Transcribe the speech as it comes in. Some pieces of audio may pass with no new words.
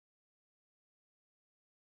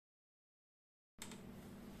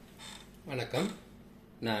வணக்கம்,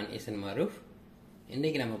 நான் இசன் மாரூஃப்.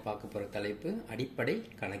 இன்றைக்கி நம்ம பார்க்க போகிற தலைப்பு அடிப்படை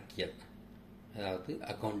கணக்கியல், அதாவது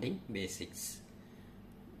அக்கௌண்டிங் பேசிக்ஸ்.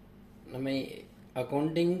 நம்ம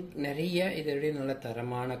அக்கௌண்டிங் நிறைய இதோடைய நல்ல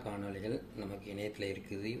தரமான காணொலிகள் நமக்கு இணையத்தில்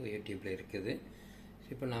இருக்குது, யூடியூப்பில் இருக்குது.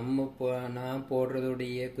 இப்போ நான்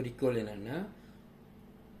போடுறதுடைய குறிக்கோள் என்னென்னா,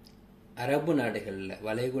 அரபு நாடுகளில்,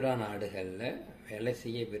 வளைகுடா நாடுகளில் வேலை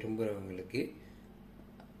செய்ய விரும்புகிறவங்களுக்கு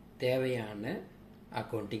தேவையான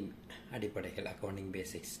அக்கௌண்டிங் அடிப்படைகள், அக்கௌண்டிங்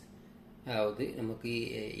பேசிக்ஸ். அதாவது நமக்கு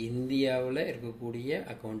இந்தியாவில் இருக்கக்கூடிய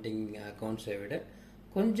அக்கௌண்ட்ஸை விட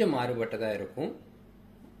கொஞ்சம் மாறுபட்டதாக இருக்கும்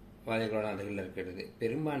வளைகுடா நாடுகளில் இருக்கிறது.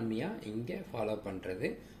 பெரும்பான்மையாக இங்கே ஃபாலோ பண்ணுறது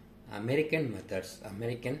அமெரிக்கன் மெத்தட்ஸ்,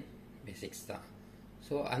 அமெரிக்கன் பேசிக்ஸ் தான்.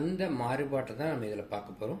 ஸோ அந்த மாறுபாட்டை தான் நம்ம இதில்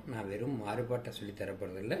பார்க்க போகிறோம். நான் வெறும் மாறுபாட்டை சொல்லித்தர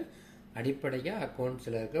போகிறதில்ல, அடிப்படையாக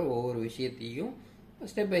அக்கௌண்ட்ஸில் இருக்கிற ஒவ்வொரு விஷயத்தையும்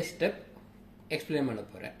ஸ்டெப் பை ஸ்டெப் எக்ஸ்பிளைன் பண்ண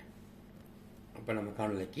போகிறேன். அப்போ நம்ம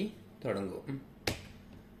காணொலிக்கு தொடங்குவோம்.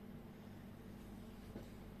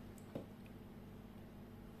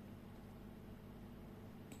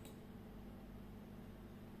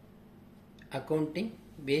 அக்கௌண்டிங்,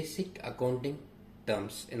 பேசிக் அக்கௌண்டிங்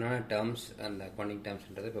டேர்ம்ஸ். என்னென்ன டேர்ம்ஸ், அந்த அக்கௌண்டிங்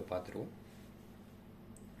டேர்ம்ஸ்ன்றதை இப்போ பார்த்துருவோம்.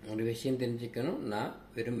 ஒரு விஷயம் தெரிஞ்சுக்கணும், நான்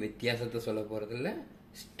வெறும் வித்தியாசத்தை சொல்ல போகிறதில்ல,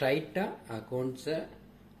 ஸ்ட்ரைட்டாக அக்கௌண்ட்ஸை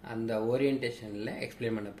அந்த ஓரியன்டேஷனில்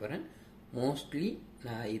எக்ஸ்பிளைன் பண்ண போகிறேன். மோஸ்ட்லி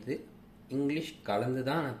நான் இது இங்கிலீஷ் கலந்து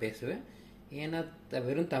தான் நான் பேசுவேன். ஏன்னா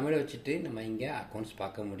வெறும் தமிழை வச்சுட்டு நம்ம இங்கே அக்கௌண்ட்ஸ்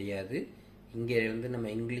பார்க்க முடியாது. இங்கே இருந்து நம்ம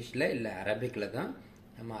இங்கிலீஷில் இல்லை அரபிக்கில் தான்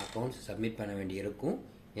நம்ம அக்கௌண்ட்ஸ் சப்மிட் பண்ண வேண்டியிருக்கும்.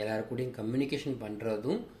 எல்லாருக்கூடையும் கம்யூனிகேஷன்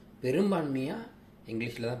பண்ணுறதும் பெரும்பான்மையாக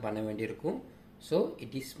இங்கிலீஷில் தான் பண்ண வேண்டியிருக்கும். So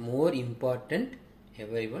it is more important,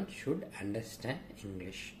 every one should understand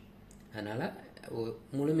English. அதனால்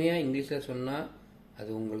முழுமையாக இங்கிலீஷில் சொன்னால்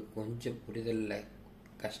அது உங்களுக்கு கொஞ்சம் புரிதலில்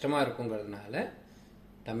கஷ்டமாக இருக்குங்கிறதுனால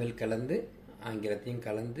தமிழ் கலந்து ஆங்கிலத்தையும்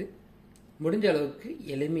கலந்து முடிஞ்ச அளவுக்கு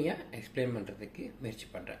எளிமையாக எக்ஸ்பிளைன் பண்ணுறதுக்கு முயற்சி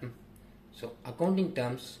பண்ணுறேன். So accounting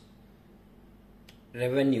terms,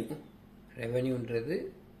 ரெவென்யூன்றது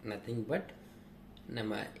nothing but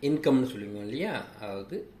நம்ம இன்கம்னு சொல்லுவோம் இல்லையா,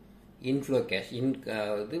 அதாவது இன்ஃப்ளோ கேஷ்,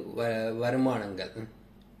 அதாவது வருமானங்கள்,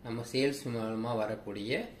 நம்ம சேல்ஸ் மூலமாக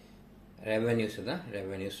வரக்கூடிய ரெவென்யூஸ் தான்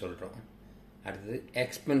ரெவென்யூஸ் சொல்கிறோம். அடுத்தது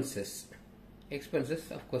எக்ஸ்பென்சஸ்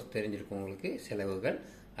அஃப்கோர்ஸ் தெரிஞ்சிருக்கும் உங்களுக்கு, செலவுகள்,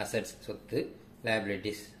 அசட்ஸ் சொத்து,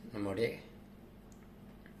 லைபிலிட்டிஸ் நம்முடைய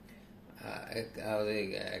அதாவது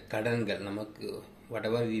கடன்கள், நமக்கு what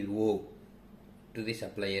ever we O to the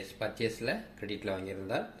suppliers, பர்ச்சேஸில் கிரெடிட்டில்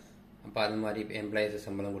வாங்கியிருந்தால் அப்போ அது மாதிரி எம்ப்ளாயீஸ்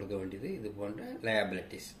சம்பளம் கொடுக்க வேண்டியது, இது போன்ற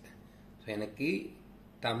லைபிலிட்டிஸ். ஸோ எனக்கு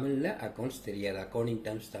தமிழில் அக்கௌண்ட்ஸ் தெரியாது, அக்கௌண்டிங்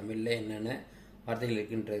டேர்ம்ஸ் தமிழில் என்னென்ன வார்த்தைகள்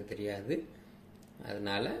இருக்குன்றது தெரியாது.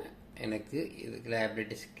 அதனால் எனக்கு இதுக்கு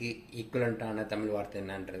லைபிலிட்டிஸ்க்கு ஈக்குவலண்ட்டான தமிழ் வார்த்தை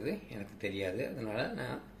என்னன்றது எனக்கு தெரியாது. அதனால்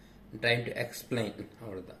நான் ட்ரைங் டு எக்ஸ்பிளைன்,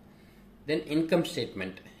 அவ்வளோதான். தென்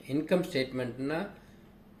இன்கம் ஸ்டேட்மெண்ட்னா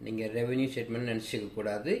நீங்கள் ரெவென்யூ ஸ்டேட்மெண்ட் நினச்சிக்க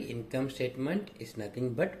கூடாது. Income statement is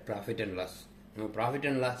nothing but profit and loss. நம்ம ப்ராஃபிட்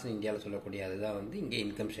அண்ட் லாஸ் இந்தியாவில் சொல்லக்கூடிய அதுதான் இங்கே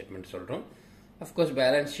இன்கம் ஸ்டேட்மெண்ட் சொல்கிறோம். அஃப்கோர்ஸ்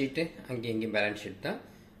பேலன்ஸ் ஷீட்டு அங்கே இங்கேயும் பேலன்ஸ் ஷீட் தான்.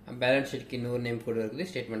 பேலன்ஸ் ஷீட்டுக்கு இன்னொரு நேம் கூட இருக்குது,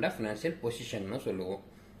 ஸ்டேட்மெண்ட் ஆஃப் ஃபினான்ஷியல் பொசிஷன்னு சொல்லுவோம்.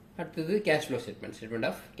 அடுத்தது cash flow statement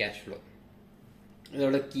of cash flow.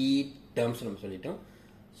 இதோட கீ டேர்ம்ஸ் நம்ம சொல்லிட்டோம்.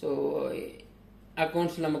 ஸோ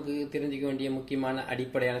அக்கௌண்ட்ஸ் நமக்கு தெரிஞ்சிக்க வேண்டிய முக்கியமான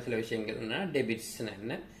அடிப்படையான சில விஷயங்கள் என்னென்னா, டெபிட்ஸ்னா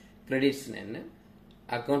என்ன, கிரெடிட்ஸ்னா என்ன,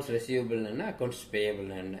 அக்கௌண்ட்ஸ் ரெசிவபிள்னா என்ன, அக்கௌண்ட்ஸ்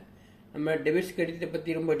பேயபிள்னா என்ன. நம்ம டெபிட்ஸ் கிரெடிட்டை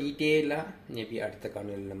பற்றி ரொம்ப டீட்டெயிலாக மேபி அடுத்த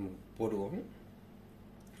காணொலியில் நம்ம போடுவோம்,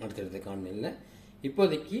 அடுத்தடுத்த காணொலியில்.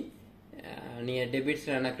 இப்போதைக்கு நீங்கள் டெபிட்ஸ்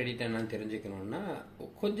என்ன, கிரெடிட் என்னன்னு தெரிஞ்சுக்கணுன்னா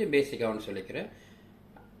கொஞ்சம் பேசிக்காக சொல்லிக்கிறேன்.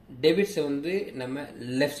 டெபிட்ஸை நம்ம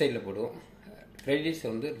லெஃப்ட் சைடில் போடுவோம், கிரெடிட்ஸை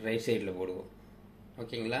ரைட் சைடில் போடுவோம்.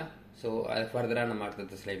 ஓகேங்களா? ஸோ அது ஃபர்தராக நம்ம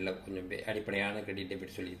அடுத்த ஸ்லைடில் கொஞ்சம் அடிப்படையான கிரெடிட்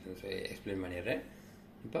டெபிட் சொல்லி எக்ஸ்பிளைன் பண்ணிடுறேன்.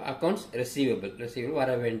 இப்போ அக்கௌண்ட்ஸ் ரெசீவபிள்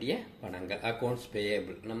வர வேண்டிய பணங்கள், அக்கௌண்ட்ஸ்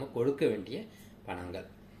பேயபிள் நம்ம கொடுக்க வேண்டிய பணங்கள்.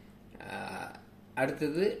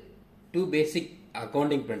 அடுத்தது 2 பேசிக்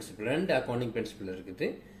அக்கௌண்டிங் பிரின்சிபல், 2 அக்கௌண்டிங் பிரின்சிபல் இருக்குது.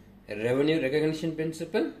 ரெவென்யூ ரெகக்னிஷன்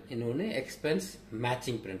பிரின்சிபல், இன்னொன்று எக்ஸ்பென்ஸ்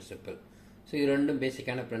மேட்சிங் பிரின்சிபல். ஸோ இது 2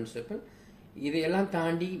 பேசிக்கான பிரின்சிபல். இதையெல்லாம்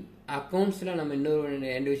தாண்டி அக்கௌண்ட்ஸில் நம்ம இன்னொரு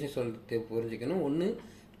 2 விஷயம் சொல்லிட்டு புரிஞ்சுக்கணும். ஒன்று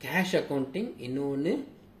கேஷ் அக்கௌண்டிங், இன்னொன்று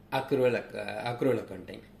அக்ரூவல்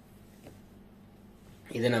அக்கௌண்டிங்.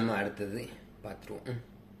 இதை நம்ம அடுத்தது பார்த்துருவோம்.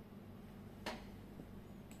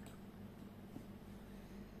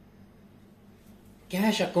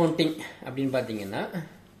 கேஷ் அக்கௌண்டிங் அப்படின்னு பார்த்தீங்கன்னா,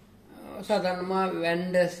 சாதாரணமாக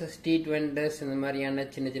வெண்டர்ஸ், ஸ்ட்ரீட் வெண்டர்ஸ், இந்த மாதிரியான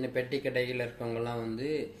சின்ன சின்ன பெட்டி கடைகள் இருக்கவங்கலாம்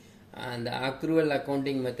அந்த அக்ரூவல்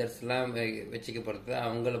அக்கௌண்டிங் மெத்தட்ஸ்லாம் வச்சுக்க போகிறது.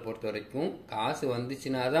 அவங்கள பொறுத்த வரைக்கும் காசு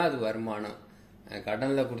வந்துச்சுன்னா தான் அது வருமானம்.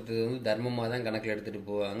 கடனில் கொடுத்தது தர்மமாக தான் கணக்கில் எடுத்துகிட்டு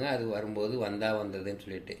போவாங்க, அது வரும்போது வந்ததுன்னு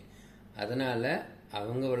சொல்லிட்டு. அதனால்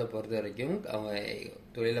அவங்கள பொறுத்த வரைக்கும் அவங்க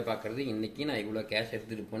தொழிலை பார்க்குறது இன்றைக்கி நான் இவ்வளோ கேஷ்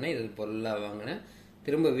எடுத்துகிட்டு போனேன், இது பொருளாக வாங்கினேன்,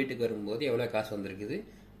 திரும்ப வீட்டுக்கு வரும்போது எவ்வளோ காசு வந்திருக்குது,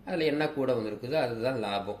 அதில் என்ன கூட வந்திருக்குதோ அதுதான்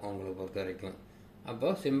லாபம் அவங்கள பொறுத்த வரைக்கும்.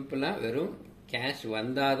 அப்போது சிம்பிளாக வெறும் கேஷ்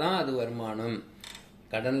வந்தால் தான் அது வருமானம்.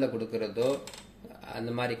 கடனில் கொடுக்குறதோ அந்த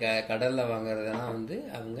மாதிரி கடனில் வாங்குறதெல்லாம் வந்து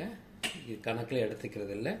அவங்க கணக்கில்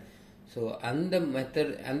எடுத்துக்கிறது இல்லை. ஸோ அந்த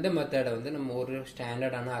மெத்தடை வந்து நம்ம ஒரு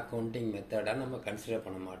ஸ்டாண்டர்டான அக்கௌண்டிங் மெத்தடாக நம்ம கன்சிடர்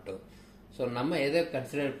பண்ண மாட்டோம். ஸோ நம்ம எதை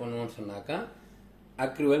கன்சிடர் பண்ணுவோம்னு சொன்னாக்கா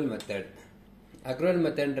அக்ரூவல் மெத்தட். அக்ரூவல்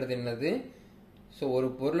மெத்தட்ன்றது என்னது? ஸோ ஒரு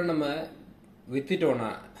பொருளை நம்ம விற்றுட்டோன்னா,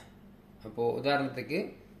 அப்போது உதாரணத்துக்கு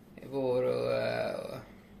இப்போது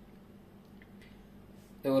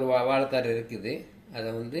ஒரு வாழைத்தார் இருக்குது, அதை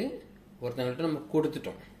வந்து ஒருத்தவங்கள்ட்ட நம்ம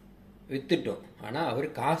கொடுத்துட்டோம், விற்றுட்டோம். ஆனால் அவர்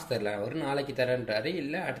காசு தரல, அவர் நாளைக்கு தரேன்றாரு,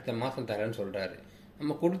 இல்லை அடுத்த மாதம் தரேன்னு சொல்கிறாரு.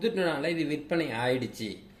 நம்ம கொடுத்துட்டனால இது விற்பனை ஆயிடுச்சு.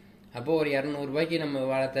 அப்போது ஒரு 200 ரூபாய்க்கு நம்ம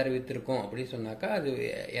வாழைத்தார் விற்றுருக்கோம் அப்படின்னு சொன்னாக்கா அது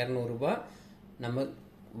 200 ரூபாய் நம்ம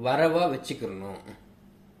வரவாக வச்சுக்கிறணும்.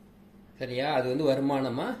 சரியா? அது வந்து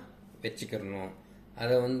வருமானமாக வச்சுக்கிறணும்.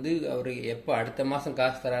 அதை வந்து அவர் எப்போ அடுத்த மாதம்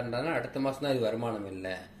காசு தராருன்றதுனா அடுத்த மாதம் தான் இது வருமானம்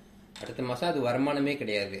இல்லை, அடுத்த மாதம் அது வருமானமே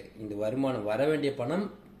கிடையாது. இந்த வருமானம் வர வேண்டிய பணம்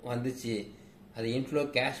வந்துச்சு, அது இன்ஃப்ளோ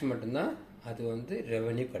கேஷ் மட்டும்தான், அது வந்து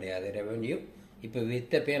ரெவென்யூ கிடையாது. ரெவென்யூ இப்போ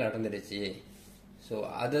வித்தப்பே நடந்துடுச்சு. ஸோ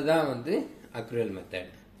அதுதான் வந்து அக்ரூவல்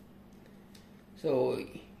மெத்தட். ஸோ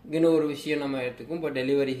இன்னொரு விஷயம் நம்ம எடுத்துக்கும். இப்போ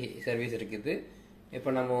டெலிவரி சர்வீஸ் இருக்குது. இப்போ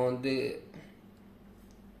நம்ம வந்து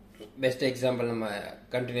பெஸ்ட் எக்ஸாம்பிள் நம்ம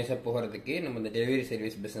கண்டினியூஸாக போகிறதுக்கு நம்ம இந்த டெலிவரி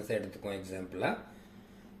சர்வீஸ் பிஸ்னஸை எடுத்துக்குவோம் எக்ஸாம்பிளாக.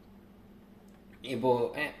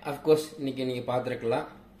 இப்போது அஃப்கோர்ஸ் இன்றைக்கி நீங்கள் பார்த்துருக்கலாம்,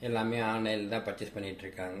 எல்லாமே ஆன்லைனில் தான் பர்ச்சேஸ் பண்ணிகிட்டு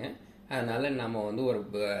இருக்காங்க. அதனால் நம்ம வந்து ஒரு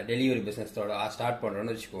டெலிவரி பிஸ்னஸோட ஸ்டார்ட்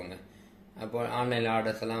பண்ணுறோன்னு வச்சுக்கோங்க. அப்போ ஆன்லைன்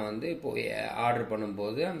ஆர்டர்ஸ் எல்லாம் வந்து இப்போது ஆர்டர்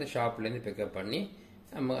பண்ணும்போது அந்த ஷாப்லேருந்து பிக்கப் பண்ணி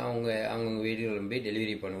நம்ம அவங்கவுங்க வீடுகளில் போய்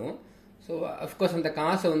டெலிவரி பண்ணுவோம். ஸோ அஃப்கோர்ஸ் அந்த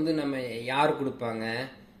காசை வந்து நம்ம யார் கொடுப்பாங்க?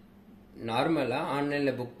 நார்மலாக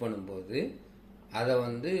ஆன்லைனில் புக் பண்ணும்போது அதை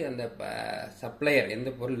வந்து அந்த சப்ளையர் எந்த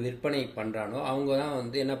பொருள் விற்பனை பண்ணுறானோ அவங்க தான்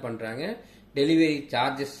வந்து என்ன பண்ணுறாங்க, டெலிவரி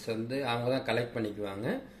சார்ஜஸ் வந்து அவங்க தான் கலெக்ட் பண்ணிக்குவாங்க.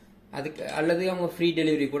 அதுக்கு அல்லது அவங்க ஃப்ரீ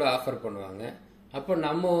டெலிவரி கூட ஆஃபர் பண்ணுவாங்க. அப்போ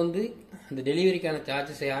நம்ம வந்து அந்த டெலிவரிக்கான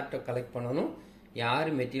சார்ஜஸை யார்கிட்ட கலெக்ட் பண்ணணும்? யார்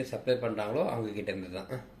மெட்டீரியல் சப்ளை பண்ணுறாங்களோ அவங்கக்கிட்ட இருந்து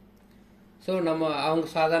தான். ஸோ நம்ம அவங்க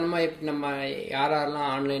சாதாரணமாக இப்போ நம்ம யாரெல்லாம்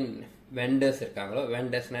ஆன்லைன் வெண்டர்ஸ் இருக்காங்களோ,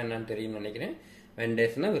 வெண்டர்ஸ்னால் என்னன்னு தெரியும்னு நினைக்கிறேன்.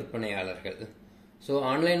 வெண்டர்ஸ்னால் விற்பனையாளர்கள். ஸோ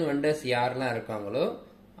ஆன்லைன் வெண்டர்ஸ் யாரெல்லாம் இருக்காங்களோ,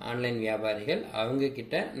 ஆன்லைன் வியாபாரிகள்,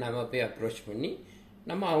 அவங்கக்கிட்ட நம்ம போய் அப்ரோச் பண்ணி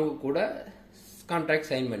நம்ம அவங்க கூட கான்ட்ராக்ட்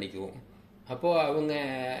சைன் பண்ணிக்குவோம். அப்போது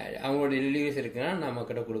அவங்களோட டெலிவரிஸ் இருக்குன்னா நம்ம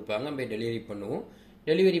கிட்ட கொடுப்பாங்க, போய் டெலிவரி பண்ணுவோம்.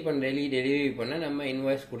 டெலிவரி பண்ண நம்ம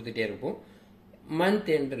இன்வாய்ஸ் கொடுத்துட்டே இருப்போம்.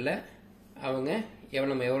 மந்த் எண்டில் அவங்க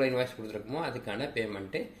நம்ம எவ்வளோ இன்வாய்ஸ் கொடுத்துருக்கோமோ அதுக்கான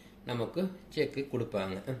பேமெண்ட்டு நமக்கு செக்கு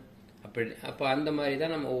கொடுப்பாங்க. அப்போ அந்த மாதிரி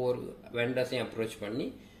தான் நம்ம ஒவ்வொரு வெண்டர்ஸையும் அப்ரோச் பண்ணி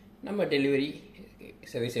நம்ம டெலிவரி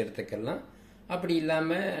சர்வீஸ் எடுத்துக்கலாம். அப்படி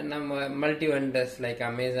இல்லாமல் நம்ம multi vendors like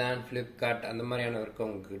Amazon, Flipkart அந்த மாதிரியான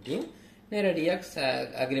இருக்கவங்ககிட்டையும் நேரடியாக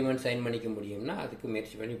அக்ரிமெண்ட் சைன் பண்ணிக்க முடியும்னா அதுக்கு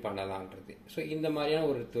முயற்சி பண்ணி பண்ணலான்றது. ஸோ இந்த மாதிரியான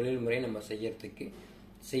ஒரு தொழில்முறை நம்ம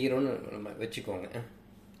செய்கிறோன்னு நம்ம வச்சுக்கோங்க,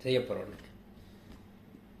 செய்ய போகிறோன்னு.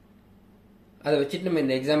 அதை வச்சுட்டு நம்ம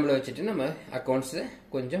இந்த எக்ஸாம்பிளை வச்சுட்டு நம்ம அக்கௌண்ட்ஸை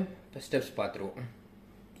கொஞ்சம் ஸ்டெப்ஸ் பார்த்துருவோம்.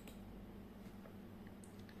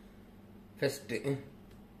 ஃபஸ்ட்டு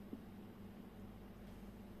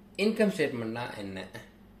இன்கம் ஸ்டேட்மெண்ட்னா என்ன?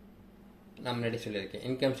 நான் முன்னாடி சொல்லியிருக்கேன்.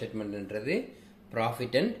 Income ஸ்டேட்மெண்ட்ன்றது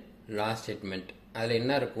profit and loss statement. அதில்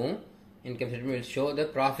என்ன இருக்கும்? Income statement will show the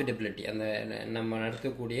profitability. அந்த நம்ம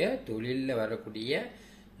நடத்தக்கூடிய தொழிலில் வரக்கூடிய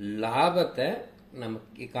லாபத்தை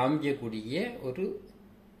நமக்கு காமிக்கக்கூடிய ஒரு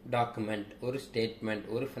டாக்குமெண்ட், ஒரு ஸ்டேட்மெண்ட்,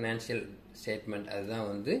 ஒரு ஃபினான்ஷியல் ஸ்டேட்மெண்ட். அதுதான்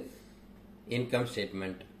வந்து இன்கம்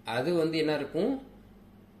ஸ்டேட்மெண்ட். அது வந்து என்ன இருக்கும்?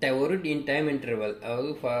 ஒரு டைம் இன்டர்வல்.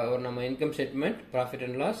 அதாவது நம்ம income statement profit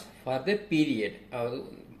and loss for the period. அதாவது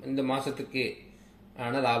இந்த மாதத்துக்கு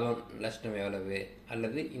ஆன லாபம் நஷ்டம் எவ்வளவு,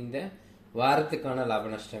 அல்லது இந்த வாரத்துக்கான லாப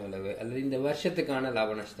நஷ்டம் எவ்வளவு, அல்லது இந்த வருஷத்துக்கான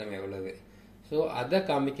லாப நஷ்டம் எவ்வளவு. ஸோ அதை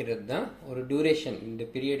காமிக்கிறது தான் ஒரு டியூரேஷன். இந்த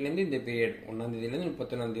பீரியட்லேருந்து இந்த பீரியட் 1ஆம் தேதியிலேருந்து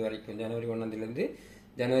 31ஆம் தேதி வரைக்கும், ஜனவரி 1ஆம் தேதியிலேருந்து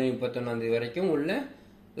ஜனவரி 31ஆம் தேதி வரைக்கும் உள்ள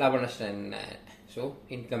லாப நஷ்டம் என்ன, ஸோ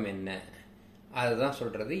இன்கம் என்ன, அதுதான்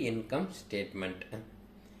சொல்கிறது இன்கம் ஸ்டேட்மெண்ட்.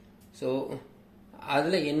 ஸோ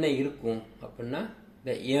அதில் என்ன இருக்கும் அப்படின்னா,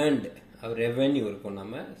 த ஏர்ன்டு ரெவென்யூ இருக்கும்,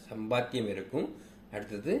 நம்ம சம்பாத்தியம் இருக்கும்.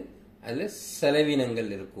 அடுத்தது அதில் செலவினங்கள்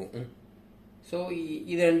இருக்கும். ஸோ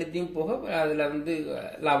இது ரெண்டுத்தையும் போக அதில் வந்து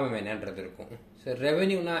லாபம் என்னன்றது இருக்கும். ஸோ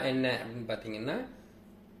ரெவென்யூனா என்ன அப்படின்னு பார்த்தீங்கன்னா,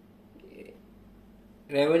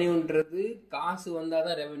 ரெவென்யூன்றது காசு வந்தால்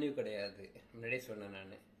தான் ரெவென்யூ கிடையாது. முன்னாடியே சொன்னேன்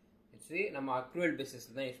நான். நம்ம அக்ரூவல் பேசிஸ்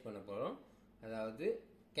தான் யூஸ் பண்ண போகிறோம். அதாவது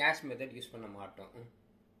கேஷ் மெத்தட் யூஸ் பண்ண மாட்டோம்.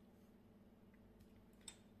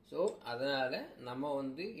 ஸோ அதனால் நம்ம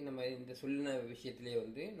வந்து நம்ம இந்த சொல்லின விஷயத்துலேயே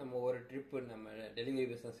வந்து நம்ம ஒரு ட்ரிப்பு நம்ம டெலிவரி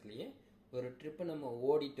பிஸ்னஸ்லேயே ஒரு ட்ரிப்பு நம்ம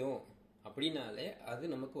ஓடிட்டோம் அப்படின்னாலே அது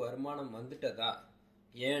நமக்கு வருமானம் வந்துட்டதா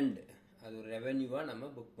ஏண்ட் அது ஒரு ரெவென்யூவாக நம்ம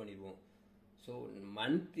புக் பண்ணிடுவோம். ஸோ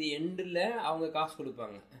மந்த் எண்டில் அவங்க காசு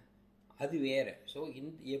கொடுப்பாங்க, அது வேறு. ஸோ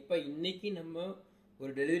எப்போ இன்னைக்கு நம்ம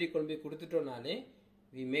ஒரு டெலிவரி கொண்டு போய் கொடுத்துட்டோம்னாலே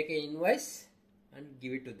we make a invoice and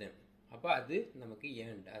give it to them. அப்போ அது நமக்கு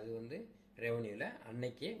ஏண்ட், அது வந்து ரெவன்யூவில்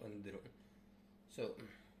அன்னைக்கே வந்துடும். ஸோ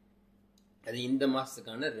அது இந்த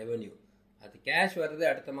மாதத்துக்கான ரெவன்யூ. அது கேஷ் வருது,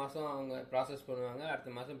 அடுத்த மாதம் அவங்க ப்ராசஸ் பண்ணுவாங்க,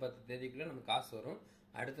 அடுத்த மாதம் 10 தேதிக்குள்ளே நமக்கு காசு வரும்.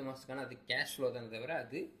 அடுத்த மாதத்துக்கான அது கேஷ் ஃப்ளோ தானே தவிர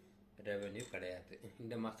அது ரெவன்யூ கிடையாது.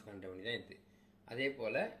 இந்த மாதத்துக்கான ரெவன்யூ தான் இது. அதே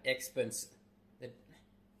போல் எக்ஸ்பென்ஸ்.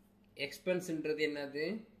 எக்ஸ்பென்ஸுன்றது என்னது,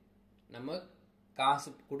 நம்ம காசு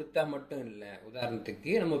கொடுத்தா மட்டும் இல்லை.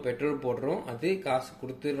 உதாரணத்துக்கு நம்ம பெட்ரோல் போடுறோம், அது காசு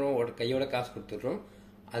கொடுத்துடுறோம், கையோட காசு கொடுத்துட்றோம்,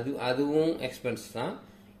 அதுவும் எக்ஸ்பென்ஸ் தான்.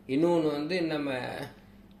 இன்னொன்று வந்து நம்ம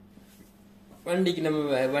வண்டிக்கு நம்ம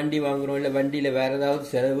வண்டி வாங்குகிறோம், இல்லை வண்டியில் வேறு ஏதாவது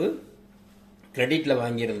செலவு கிரெடிட்டில்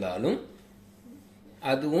வாங்கியிருந்தாலும்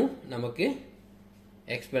அதுவும் நமக்கு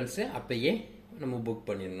எக்ஸ்பென்ஸு அப்பயே நம்ம புக்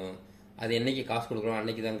பண்ணிடணும். அது என்னைக்கு காசு கொடுக்குறோம்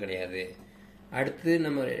அன்னைக்கு தான் கிடையாது. அடுத்து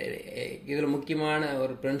நம்ம இதில் முக்கியமான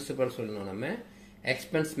ஒரு பிரின்சிபல் சொல்லணும், நம்ம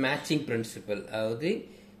எக்ஸ்பென்ஸ் மேட்சிங் பிரின்சிபல். அதாவது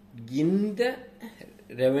இந்த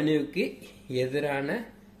ரெவென்யூக்கு எதிரான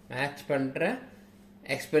மேட்ச் பண்ணுற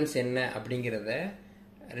எக்ஸ்பென்ஸ் என்ன அப்படிங்கிறத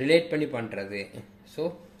ரிலேட் பண்ணி பண்ணுறது. ஸோ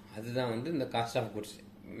அதுதான் வந்து இந்த காஸ்ட் ஆஃப் குட்ஸ்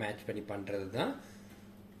மேட்ச் பண்ணி பண்ணுறது தான்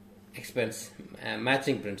எக்ஸ்பென்ஸ்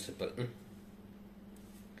மேட்சிங் பிரின்சிபல்.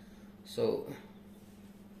 ஸோ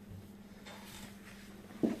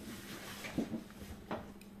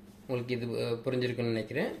உங்களுக்கு இது புரிஞ்சிருக்குன்னு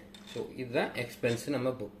நினைக்கிறேன். ஸோ இதுதான் எக்ஸ்பென்ஸ் நம்ம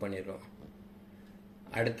புக் பண்ணிடுறோம்.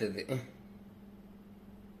 அடுத்தது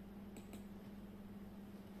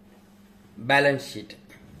பேலன்ஸ் ஷீட்.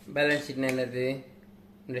 பேலன்ஸ் ஷீட்னா என்னது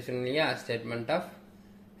சொன்னீங்க, statement of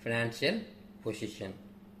financial position.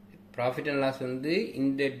 Profit and loss வந்து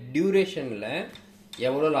இந்த டியூரேஷனில்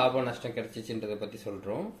எவ்வளோ லாபம் நஷ்டம் கிடைச்சிச்சுன்றதை பற்றி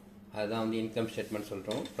சொல்கிறோம். அதுதான் வந்து இன்கம் ஸ்டேட்மெண்ட்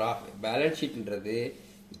சொல்கிறோம். பேலன்ஸ் ஷீட்ன்றது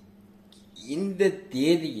இந்த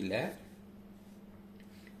தேதியில்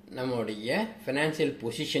நம்மளுடைய ஃபினான்ஷியல்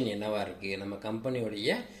பொசிஷன் என்னவா இருக்குது, நம்ம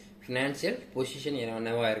கம்பெனியோடைய ஃபினான்ஷியல் பொசிஷன்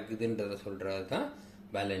என்னவா இருக்குதுன்றதை சொல்கிறது தான்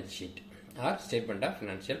balance sheet R statement of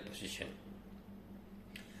financial position.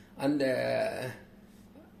 அந்த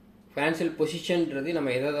ஃபினான்ஷியல் பொசிஷன்றது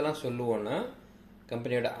நம்ம எதெல்லாம் சொல்லுவோம்னா,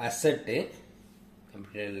 கம்பெனியோட அசட்டு,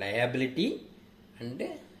 கம்பெனியோட liability and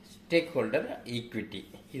stack holder equity.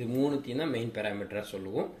 இது மூணுத்தையும் தான் மெயின் பேராமீட்டராக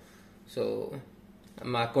சொல்லுவோம். ஸோ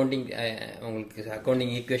நம்ம அக்கௌண்டிங் உங்களுக்கு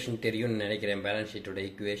அக்கௌண்டிங் ஈக்குவேஷன் தெரியும்னு நினைக்கிறேன். Balance ஷீட்டோட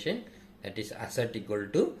equation that is asset equal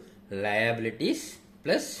to liabilities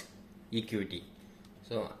plus equity.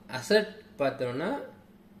 So asset பார்த்தோம்னா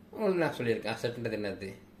உங்களுக்கு நான் சொல்லியிருக்கேன், அசட்ன்றது என்னது,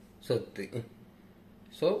 சொத்து.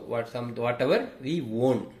 So what ever we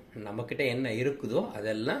own, நம்மக்கிட்ட என்ன இருக்குதோ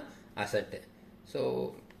அதெல்லாம் அசட்டு. ஸோ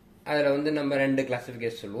அதில் வந்து நம்ம 2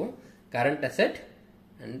 கிளாஸிஃபிகேஷன் சொல்லுவோம், current asset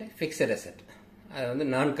and fixed asset. அதை வந்து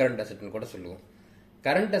நான் கரண்ட் அசட்னு கூட சொல்லுவோம்.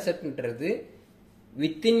 கரண்ட் அசட்ன்றது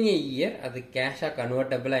வித்தின் எ இயர் அது கேஷாக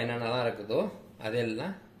கன்வெர்டபிளாக என்னென்னலாம் இருக்குதோ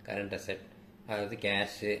அதெல்லாம் கரண்ட் அசட். அதாவது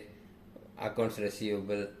கேஷு, அக்கௌண்ட்ஸ்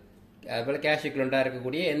ரெசியூபிள், அதுபோல் கேஷ் ஈக்குவலண்ட்டாக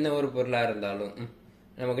இருக்கக்கூடிய என்ன ஒரு பொருளாக இருந்தாலும்,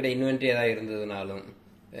 நம்மக்கிட்ட இன்வென்ட்ரி ஏதாவது இருந்ததுனாலும்,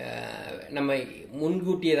 நம்ம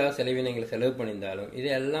முன்கூட்டி ஏதாவது செலவினங்களை செலவு பண்ணியிருந்தாலும்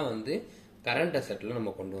இதெல்லாம் வந்து கரண்ட் அசட்டில்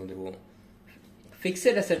நம்ம கொண்டு வந்துடுவோம்.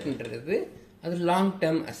 ஃபிக்ஸட் அசட்ன்றது அது லாங்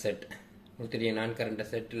டேர்ம் அசட். உங்களுக்கு தெரியும், நான் கரண்ட்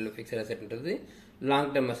அசட் இல்லை ஃபிக்ஸட் அசட்ன்றது லாங்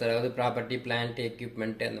டேர்ம் அசட். அதாவது ப்ராப்பர்ட்டி, பிளான்ட்,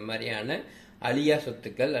 எக்யூப்மெண்ட் அந்த மாதிரியான அழியா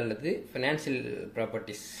சொத்துக்கள் அல்லது ஃபினான்ஷியல்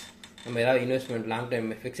ப்ராப்பர்ட்டிஸ். நம்ம ஏதாவது investment long time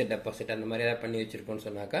fixed deposit அந்த மாதிரி ஏதாவது பண்ணி வச்சுருக்கோன்னு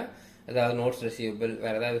சொன்னாக்கா, அதாவது நோட்ஸ் ரெசியூபிள்,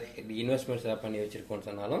 வேறு ஏதாவது இன்வெஸ்ட்மெண்ட்ஸ் ஏதாவது பண்ணி வச்சுருக்கோன்னு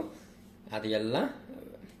சொன்னாலும் அது எல்லாம்,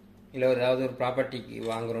 இல்லை ஏதாவது ஒரு ப்ராப்பர்ட்டிக்கு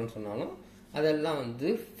வாங்குகிறோன்னு சொன்னாலும் அதெல்லாம் வந்து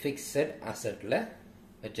ஃபிக்ஸட் அசட்டில்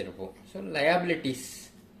வச்சுருப்போம். ஸோ லயபிலிட்டிஸ்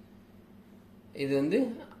இது வந்து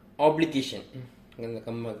ஆப்ளிகேஷன். இந்த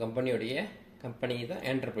கம்பெனியோடைய, கம்பெனி தான்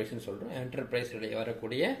என்டர்பிரைஸ்ன்னு சொல்கிறோம், என்டர்பிரைஸுடைய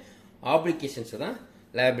வரக்கூடிய ஆப்ளிகேஷன்ஸை தான்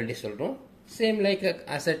லயபிலிட்டி சொல்கிறோம். சேம் லைக்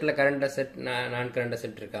அசட்டில் கரண்ட் அசட், நான் கரண்ட்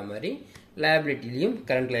அசட் இருக்கா மாதிரி லயபிலிட்டிலையும்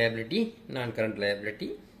கரண்ட் லயபிலிட்டி, நான் கரண்ட் லயபிலிட்டி.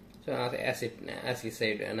 ஸோ ஆஸ் இ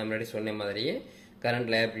சைடு நம்ம முன்னாடி சொன்ன மாதிரியே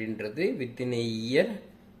கரண்ட் லயபிலிட்டின்றது வித்தின் எ இயர்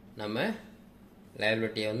நம்ம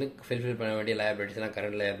லயபிலிட்டியை வந்து ஃபில்ஃபில் பண்ண வேண்டிய லயபிலிட்டிஸ்லாம்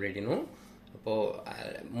கரண்ட் லயபிலிட்டினும்.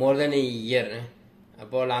 அப்போது மோர் தென் எ இயர்,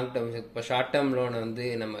 அப்போது லாங் டேர்ம், இப்போ ஷார்ட் டேர்ம் லோனை வந்து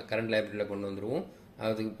நம்ம கரண்ட் லயபிலிட்டியில் கொண்டு வந்துடுவோம்.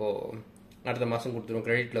 அதுக்கு இப்போது அடுத்த மாதம் கொடுத்துருவோம்,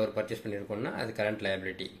 கிரெடிட்டில் ஒரு பர்ச்சேஸ் பண்ணியிருக்கோம்னா அது current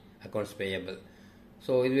liability, accounts payable.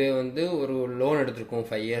 So இதுவே வந்து ஒரு லோன் எடுத்திருக்கோம்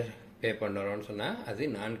 5 year பே பண்ணுறோம்னு சொன்னால் அது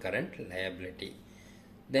நான் current liability.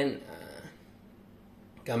 Then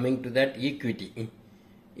coming to that equity.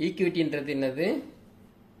 ஈக்விட்டின்றது என்னது?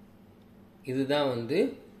 இதுதான் வந்து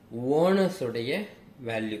ஓனர்ஸுடைய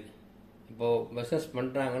வேல்யூ. இப்போது பிஸ்னஸ்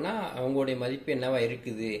பண்ணுறாங்கன்னா அவங்களுடைய மதிப்பு என்னவா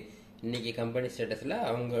இருக்குது, இன்றைக்கி கம்பெனி ஸ்டேட்டஸில்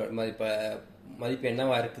அவங்க மதிப்பு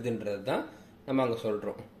என்னவா இருக்குதுன்றது தான் நம்ம அங்கே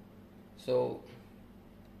சொல்கிறோம். ஸோ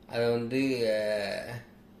அதை வந்து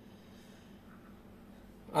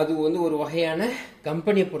அது வந்து ஒரு வகையான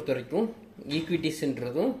கம்பெனியை பொறுத்த வரைக்கும்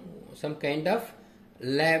ஈக்விட்டிஸ்ன்றதும் some kind of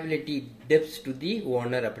liability debts to the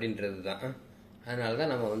owner அப்படின்றது தான். அதனால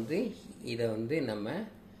தான் நம்ம வந்து இதை வந்து நம்ம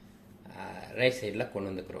ரைட் சைடில் கொண்டு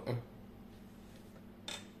வந்துக்கிறோம்.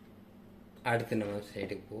 அடுத்து நம்ம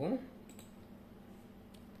சைடுக்கு போவோம்.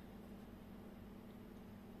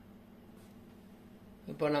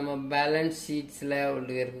 இப்போ நம்ம பேலன்ஸ் ஷீட்ஸில்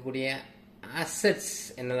இருக்கக்கூடிய அசட்ஸ்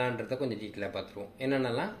என்னலான்றதை கொஞ்சம் டீட்டெயிலாக பார்த்துருவோம்.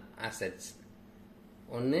 என்னென்னலாம் அசட்ஸ்?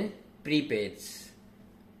 ஒன்று ப்ரீபெய்ட்ஸ்,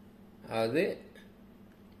 அதாவது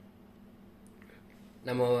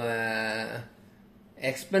நம்ம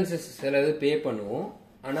எக்ஸ்பென்சஸ் சிலது பே பண்ணுவோம்,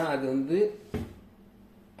 ஆனால் அது வந்து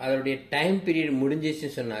அதோடைய டைம் பீரியட்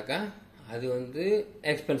முடிஞ்சிச்சுன்னு சொன்னாக்கா அது வந்து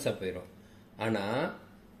எக்ஸ்பென்ஸாக போயிடும். ஆனால்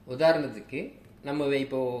உதாரணத்துக்கு நம்ம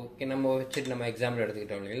நம்ம வச்சுட்டு நம்ம எக்ஸாம்பிள்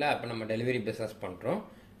எடுத்துக்கிட்டோம் இல்லைங்களா, அப்போ நம்ம டெலிவரி பிஸ்னஸ் பண்ணுறோம்,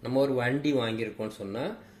 நம்ம ஒரு வண்டி வாங்கியிருக்கோம்னு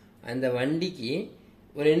சொன்னால் அந்த வண்டிக்கு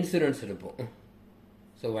ஒரு இன்சூரன்ஸ் எடுப்போம்.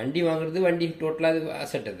 ஸோ வண்டி வாங்குறது வண்டி டோட்டலாக அது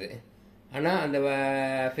அசட் அது, ஆனால் அந்த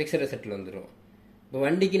ஃபிக்ஸட் அசட்டில் வந்துடும். இப்போ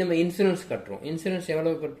வண்டிக்கு நம்ம இன்சூரன்ஸ் கட்டுறோம். இன்சூரன்ஸ்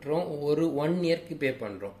எவ்வளோ கட்டுறோம்? ஒரு 1 yearக்கு பே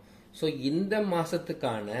பண்ணுறோம். ஸோ இந்த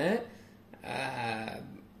மாதத்துக்கான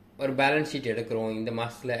ஒரு பேலன்ஸ் ஷீட் எடுக்கிறோம், இந்த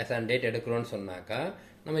மாதத்தில் டேட் எடுக்கிறோன்னு சொன்னாக்கா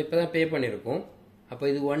நம்ம இப்போ தான் பே பண்ணியிருக்கோம். அப்போ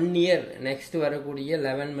இது 1 year நெக்ஸ்ட் வரக்கூடிய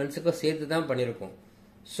 11 monthsக்கு சேர்த்து தான் பண்ணியிருக்கோம்.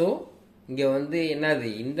 ஸோ இங்கே வந்து என்னது,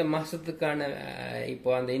 இந்த மாதத்துக்கான இப்போ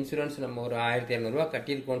அந்த இன்சூரன்ஸ் நம்ம ஒரு 1200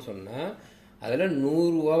 கட்டியிருக்கோம்னு சொன்னால் அதில் 100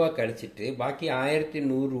 ரூபாவை கழிச்சிட்டு பாக்கி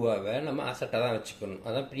 1100 ரூபாவை நம்ம அசட்டாக தான் வச்சுக்கணும்.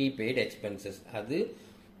 அதான் ப்ரீபெய்டு எக்ஸ்பென்சஸ். அது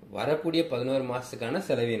வரக்கூடிய 11 மாதத்துக்கான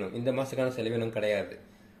செலவினம், இந்த மாதத்துக்கான செலவினம் கிடையாது.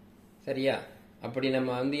 சரியா? அப்படி நம்ம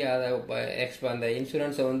வந்து அதை அந்த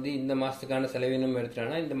இன்சூரன்ஸை வந்து இந்த மாதத்துக்கான செலவினம்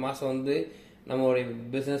எடுத்துட்டோம்னா இந்த மாதம் வந்து நம்மளுடைய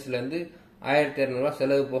பிஸ்னஸ்லேருந்து 1200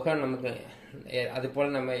 செலவு போக நமக்கு அது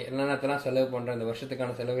போல் நம்ம என்னென்னத்தெல்லாம் செலவு பண்ணுறோம், இந்த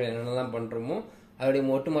வருஷத்துக்கான செலவுகள் என்னென்னலாம் பண்ணுறோமோ அதோடைய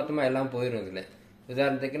ஒட்டு மொத்தமாக எல்லாம் போயிடும். இதில்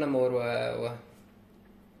உதாரணத்துக்கு நம்ம ஒரு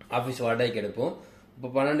ஆஃபீஸ் வாடகைக்கு எடுப்போம். இப்போ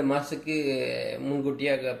 12 மாதத்துக்கு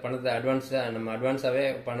முன்கூட்டியாக பணத்தை அட்வான்ஸாகவே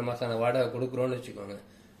 12 மாதம் வாடகை கொடுக்குறோன்னு வச்சுக்கோங்க.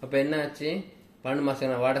 அப்போ என்ன ஆச்சு, 12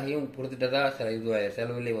 மாதம் வாடகையும் கொடுத்துட்டதா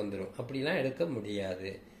செலவுலேயே வந்துடும். அப்படிலாம் எடுக்க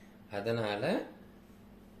முடியாது. அதனால்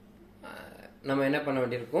நம்ம என்ன பண்ண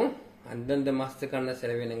வேண்டியிருக்கோம், அந்தந்த மாதத்துக்கான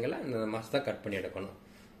செலவினங்களை அந்தந்த மாதத்தை கட் பண்ணி எடுக்கணும்.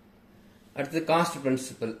 அடுத்தது காஸ்ட்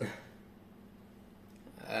பிரின்சிபல்.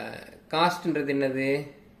 காஸ்ட்ன்றது என்னது,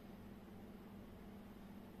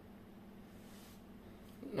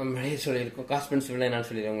 நம்ம நிறைய சொல்லியிருக்கோம். காஸ்ட் பிரின்சிபல் என்னன்னு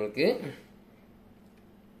சொல்லிடுறேன் உங்களுக்கு.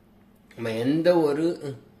 நம்ம எந்த ஒரு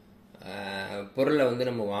பொருளை வந்து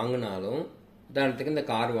நம்ம வாங்கினாலும், உதாரணத்துக்கு இந்த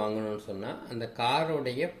கார் வாங்கணும்னு சொன்னால் அந்த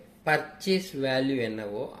காரோடைய பர்ச்சேஸ் வேல்யூ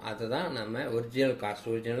என்னவோ அதை தான் நம்ம ஒரிஜினல் காஸ்ட்,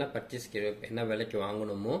 ஒரிஜினலாக பர்ச்சேஸ்க்கு என்ன விலைக்கு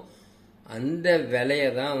வாங்கணுமோ அந்த விலையை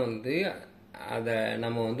தான் வந்து அதை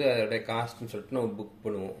நம்ம வந்து அதோடைய காஸ்ட்னு சொல்லிட்டு நம்ம புக்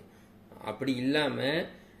பண்ணுவோம். அப்படி இல்லாமல்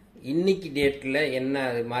இன்னைக்கு டேட்டில் என்ன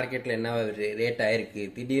மார்க்கெட்டில் என்ன ரேட் ஆயிருக்கு,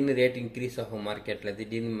 திடீர்னு ரேட் இன்க்ரீஸ் ஆகும் மார்க்கெட்டில்,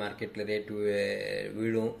 திடீர்னு மார்க்கெட்டில் ரேட்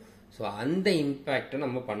விழும். ஸோ அந்த இம்பேக்டை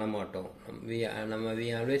நம்ம பண்ண மாட்டோம். We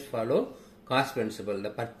always follow cost principal,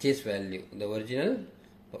 the purchase value, the original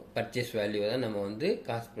purchase வேல்யூவை தான் நம்ம வந்து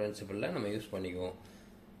காஸ்ட் பிரின்சிபலில் நம்ம யூஸ் பண்ணிக்குவோம்.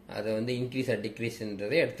 அதை வந்து இன்க்ரீஸ் ஆர்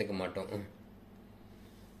டிக்ரீஸ்ன்றதை எடுத்துக்க மாட்டோம்.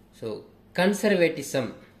 ஸோ கன்சர்வேட்டிசம்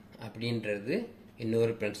அப்படின்றது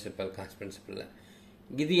இன்னொரு பிரின்சிபல் காஸ்ட் பிரின்சிபலில்.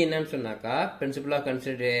 இது என்னன்னு சொன்னாக்கா, பிரின்சிபல் ஆஃப்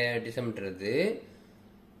கன்சர்வேட்டிசம்ன்றது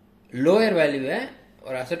லோயர் வேல்யூவை,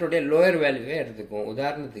 ஒரு அசட்டோடைய லோயர் வேல்யூவை எடுத்துக்கும்.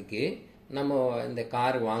 உதாரணத்துக்கு நம்ம இந்த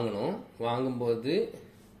கார் வாங்கும்போது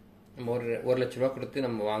நம்ம ஒரு லட்ச ரூபா கொடுத்து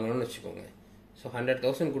நம்ம வாங்கணும்னு வச்சுக்கோங்க. ஸோ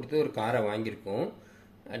 100,000 கொடுத்து ஒரு காரை வாங்கியிருக்கோம்,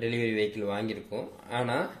 டெலிவரி வெஹிக்கிள் வாங்கியிருக்கோம்.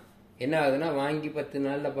 ஆனால் என்ன ஆகுதுன்னா, வாங்கி 10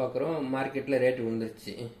 நாளில் பார்க்குறோம் மார்க்கெட்டில் ரேட்டு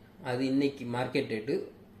விழுந்துருச்சு. அது இன்னைக்கு மார்க்கெட் ரேட்டு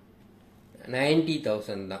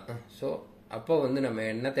 90,000 தான். ஸோ அப்போ வந்து நம்ம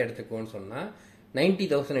என்னத்தை எடுத்துக்குவோம்னு சொன்னால்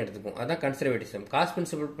 90,000 எடுத்துக்குவோம். அதான் கன்சர்வேட்டிசம். காஸ்ட்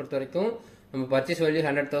பிரின்சிபல் பொறுத்த வரைக்கும் நம்ம பர்ச்சேஸ் வேல்யூ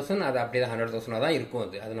 100,000, அது அப்படியே தான் 100,000 தான் இருக்கும்.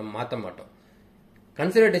 அதை நம்ம மாற்ற மாட்டோம்.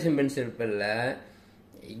 கன்சர்வேட்டிசம் பிரின்சிபலில்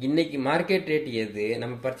இன்னைக்கு மார்க்கெட் ரேட் எது,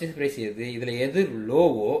 நம்ம பர்ச்சேஸ் ப்ரைஸ் எது, இதில் எது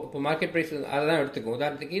லோவோ, இப்போ மார்க்கெட் ப்ரைஸ் அதை தான் எடுத்துக்கும்.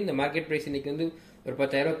 உதாரணத்துக்கு இந்த மார்க்கெட் ப்ரைஸ் இன்னைக்கு வந்து ஒரு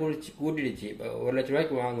 10,000 கூட்டிடுச்சு. இப்போ 1 லட்ச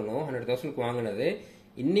ரூபாய்க்கு வாங்கணும், 100,000க்கு வாங்கினது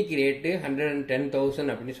இன்னைக்கு ரேட்டு 110,000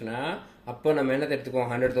 அப்படின்னு சொன்னால் அப்போ நம்ம என்ன எடுத்துக்குவோம்,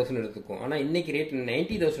 100,000 எடுத்துக்குவோம். ஆனால் இன்னைக்கு ரேட்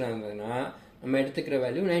 90,000 இருந்ததுன்னா நம்ம எடுத்துக்கிற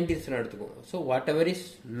வேல்யூ 90,000 எடுத்துக்குவோம். So what ever is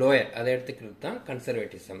lower அதை எடுத்துக்கிறது தான்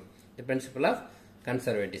conservatism, the principal of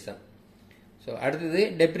conservatism. So அடுத்தது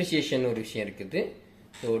டெப்ரிசியேஷன் ஒரு விஷயம் இருக்குது.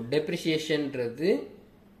 So டெப்ரிசியேஷன்றது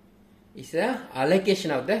is a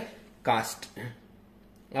allocation of the cost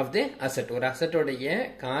of the asset. ஒரு அசட்டோடைய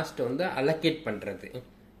காஸ்ட் வந்து அலோகேட் பண்ணுறது,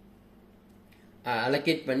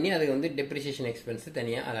 அலோகேட் பண்ணி அதுக்கு வந்து டெப்ரிசியேஷன் எக்ஸ்பென்ஸ்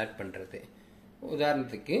தனியாக அலாட் பண்ணுறது.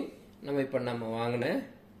 உதாரணத்துக்கு நம்ம வாங்கின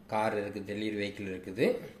கார் இருக்குது, டெலிவரி வெஹிக்கிள் இருக்குது.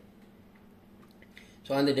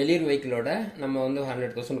 ஸோ அந்த டெலிவரி வெஹிக்கிளோட நம்ம வந்து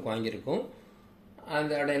 100,000 வாங்கியிருக்கோம்.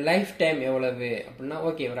 அதோட லைஃப் டைம் எவ்வளவு அப்படின்னா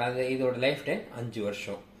ஓகே, அது இதோட லைஃப் டைம் 5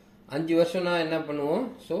 வருஷம். 5 வருஷம்னா என்ன பண்ணுவோம்,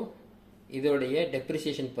 ஸோ இதோடைய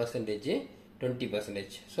டெப்ரிசியேஷன் பர்சன்டேஜ்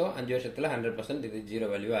 20%. ஸோ 5 வருஷத்தில் 100% இது 0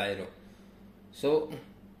 வேல்யூ ஆயிரும். ஸோ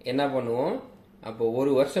என்ன பண்ணுவோம், அப்போ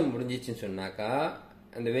ஒரு வருஷம் முடிஞ்சிச்சுன்னு சொன்னாக்கா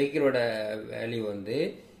அந்த வெஹிக்கிளோட வேல்யூ வந்து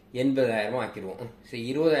 80,000 ஆக்கிடுவோம். ஸோ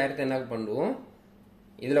 20,000 என்ன பண்ணுவோம்,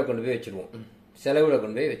 இதில் கொண்டு போய் வச்சுருவோம், செலவில்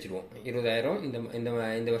கொண்டு போய் வச்சுருவோம்.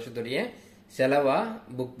 20,000 இந்த வருஷத்துடைய செலவாக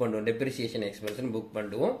புக் பண்ணுவோம், டெப்ரிசியேஷன் எக்ஸ்பென்ஸ்னு புக்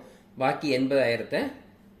பண்ணுவோம். பாக்கி 80,000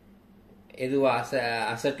 எதுவாக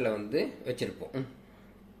அசட்டில் வந்து வச்சுருப்போம்.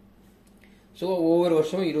 ஸோ ஒவ்வொரு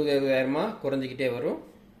வருஷமும் 20,000 குறைஞ்சிக்கிட்டே வரும்.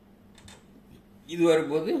 இது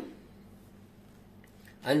வரும்போது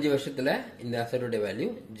 5 வருஷத்தில் இந்த அசட்டோட வேல்யூ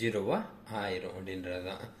 0 ஆயிரும் அப்படின்றது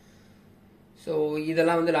தான். ஸோ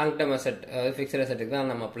இதெல்லாம் வந்து லாங் டேர்ம் அசட், அதாவது ஃபிக்ஸட் அசட்டுக்கு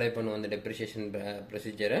தான் நம்ம அப்ளை பண்ணுவோம் அந்த டெப்ரிசியேஷன்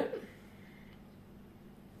ப்ரொசீஜரை.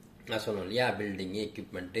 நான் சொன்னோம் இல்லையா, பில்டிங்கு,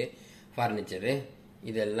 எக்யூப்மெண்ட்டு, ஃபர்னிச்சரு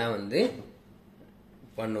இதெல்லாம் வந்து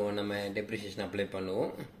பண்ணுவோம், நம்ம டெப்ரிசியேஷன் அப்ளை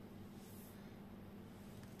பண்ணுவோம்.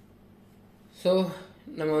 ஸோ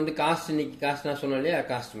நம்ம வந்து காஸ்ட், இன்னைக்கு காஸ்ட் நான் சொன்னோம் இல்லையா,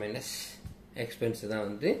 காஸ்ட் மைனஸ் எக்ஸ்பென்ஸ் தான்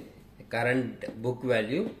வந்து கரண்ட் புக்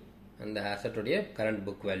வேல்யூ, அந்த அசட்டுடைய கரண்ட்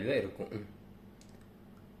புக் வேல்யூவாக இருக்கும்.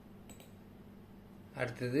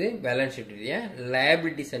 அடுத்தது பேலன்ஸ் ஷீட்டுடைய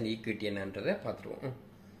லயபிலிட்டிஸ் அண்ட் ஈக்விட்டி என்னன்றதை பார்த்துருவோம்.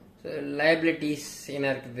 ஸோ லயபிலிட்டிஸ் என்ன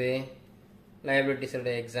இருக்குது,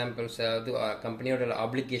 லயபிலிட்டிஸோட எக்ஸாம்பிள்ஸ், அதாவது கம்பெனியோட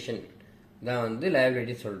ஆப்ளிகேஷன் தான் வந்து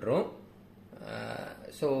லயபிலிட்டின்னு சொல்கிறோம்.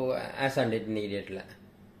 ஸோ ஆஸ் ஆன் டேட் இன்னைக்கு டேட்டில்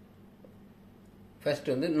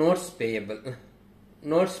ஃபர்ஸ்ட் வந்து நோட்ஸ் பேயபிள்.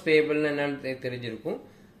 நோட்ஸ் பேயபிள்னு என்னன்னு தெரிஞ்சிருக்கும்,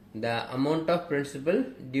 the amount of principal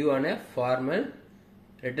due on a formal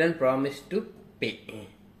return promise to pay.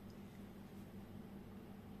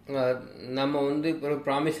 நம்ம வந்து ஒரு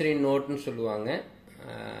ப்ராமிசரி நோட்னு சொல்லுவாங்க,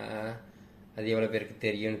 அது எவ்வளோ பேருக்கு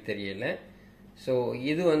தெரியும்னு தெரியல. ஸோ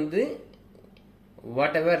இது வந்து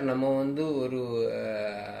வாட் எவர் நம்ம வந்து ஒரு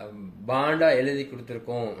பாண்டாக எழுதி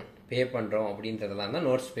கொடுத்துருக்கோம், பே பண்ணுறோம் அப்படின்றதெல்லாம் தான்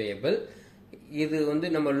நோட்ஸ் பேயபிள். இது வந்து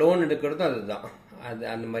நம்ம லோன் எடுக்கிறதும் அதுதான், அது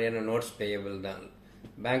அந்த மாதிரியான நோட்ஸ் பேயபிள் தான்.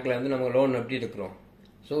 பேங்க்கில் வந்து நம்ம லோன் எப்படி எடுக்கிறோம்,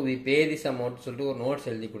 so we pay this amount சொல்லிட்டு ஒரு நோட்ஸ்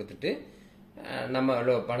எழுதி கொடுத்துட்டு நம்ம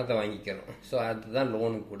பணத்தை வாங்கிக்கிறோம். ஸோ அதுதான்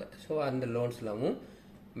லோனு கூட. ஸோ அந்த லோன்ஸ்லாமும்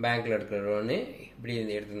பேங்க்கில் எடுக்கிற லோனு இப்படி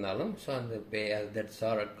எடுத்திருந்தாலும் ஸோ அந்த that's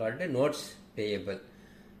are called notes payable.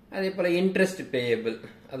 அதே போல் இன்ட்ரெஸ்ட் பேயபிள்,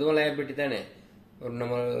 அதுவும் லையபிலிட்டி தானே. ஒரு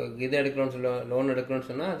நம்ம இது எடுக்கிறோம்னு லோன் எடுக்கிறோம்னு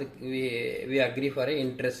சொன்னால் அதுக்கு we agri for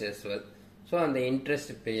interest as well. So அந்த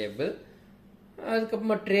இன்ட்ரெஸ்ட் பேயபிள்.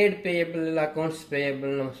 அதுக்கப்புறமா ட்ரேட் பேயபிள், அக்கௌண்ட்ஸ்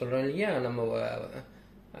பேயபிள் நம்ம சொல்கிறோம் இல்லையா. நம்ம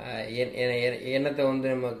என்னத்தை வந்து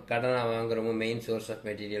நம்ம கடனாக வாங்குறோமோ, main source of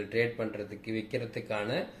material trade பண்ணுறதுக்கு, விற்கிறதுக்கான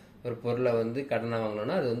ஒரு பொருளை வந்து கடனாக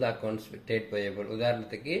வாங்கினோன்னா அது வந்து அக்கௌண்ட்ஸ் ட்ரேட் பேயபிள்.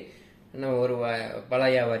 உதாரணத்துக்கு நம்ம ஒரு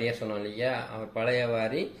பழைய வியாபாரியாக சொன்னோம் இல்லையா, அவர் பழைய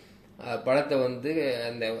வியாபாரி பழத்தை வந்து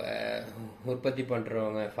அந்த உற்பத்தி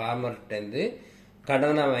பண்ணுறவங்க ஃபார்மர்கிட்டேருந்து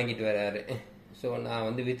கடனாக வாங்கிட்டு வர்றாரு. ஸோ நான்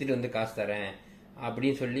வந்து விற்றுட்டு வந்து காசு தரேன்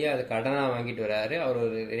அப்படின்னு சொல்லி அது கடனாக வாங்கிட்டு வர்றாரு. அவர்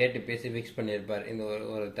ஒரு ரேட்டு பேசி ஃபிக்ஸ் பண்ணியிருப்பார், இந்த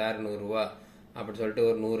ஒரு தார் 100 ரூபா அப்படி சொல்லிட்டு,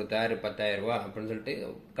 ஒரு 100 தார் 10,000 ரூபா அப்படின்னு சொல்லிட்டு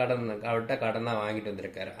அவர்கிட்ட கடனாக வாங்கிட்டு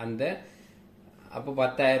வந்திருக்காரு. அந்த அப்போ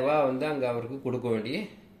 10,000 ரூபா வந்து அங்கே அவருக்கு கொடுக்க வேண்டிய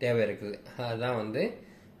தேவை இருக்குது. அதுதான் வந்து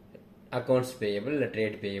அக்கௌண்ட்ஸ் பேயபிள் இல்லை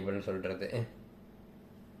ட்ரேட் பேயபிள்னு சொல்கிறது.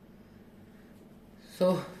 ஸோ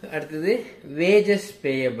அடுத்தது wages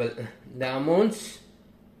payable, the amounts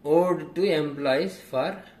owed to employees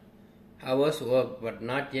for hours work but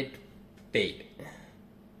not yet paid.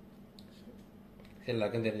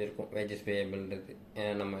 எல்லாருக்கும் தெரிஞ்சிருக்கும் வேஜஸ் பேயபிள்ன்றது.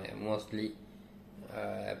 நம்ம மோஸ்ட்லி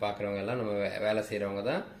பார்க்குறவங்க எல்லாம் நம்ம வேலை செய்கிறவங்க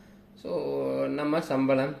தான். ஸோ நம்ம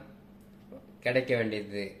சம்பளம் கிடைக்க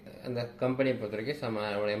வேண்டியது, அந்த கம்பெனியை பொறுத்த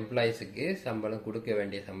வரைக்கும் எம்ப்ளாயீஸுக்கு சம்பளம் கொடுக்க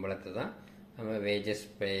வேண்டிய சம்பளத்தை தான் நம்ம wages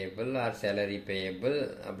payable R salary payable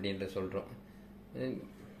அப்படின்ற சொல்கிறோம்.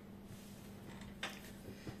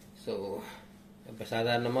 ஸோ இப்போ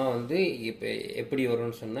சாதாரணமாக வந்து இப்போ எப்படி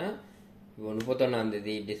வரும்னு சொன்னால், இப்போ 31ஆம்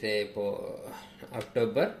தேதி இப்போது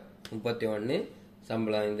அக்டோபர் 31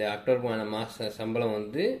 சம்பளம், இந்த அக்டோபர் மாத சம்பளம்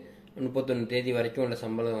வந்து 31 தேதி வரைக்கும் உள்ள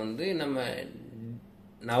சம்பளம் வந்து நம்ம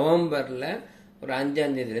நவம்பரில் ஒரு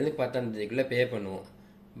 5ஆம் தேதியிலேருந்து 10ஆம் தேதிக்குள்ளே பே பண்ணுவோம்.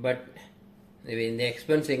 பட் இந்த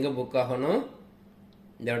எக்ஸ்பென்ஸ் எங்கே புக் ஆகணும்,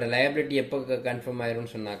 இதோட லயபிலிட்டி எப்போ கன்ஃபார்ம்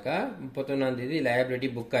ஆயிரும்னு சொன்னாக்கா 31ஆம் தேதி லயபிலிட்டி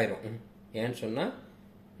புக் ஆயிரும். ஏன்னு சொன்னால்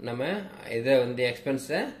நம்ம இதை வந்து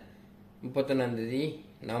எக்ஸ்பென்ஸை 31ஆம் தேதி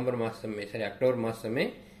அக்டோபர் மாதமே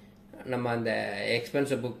நம்ம அந்த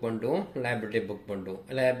எக்ஸ்பென்ஸை புக் பண்ணிடுவோம், லயபிலிட்டியை புக் பண்ணிடுவோம்.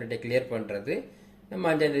 லயபிலிட்டியை கிளியர் பண்ணுறது நம்ம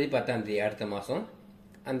 5ஆம் தேதி 10ஆம் தேதி அடுத்த மாதம்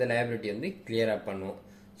அந்த லயபிலிட்டி வந்து கிளியராக பண்ணுவோம்.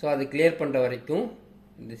 ஸோ அது கிளியர் பண்ணுற வரைக்கும்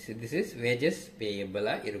திஸ் இஸ் வேஜஸ்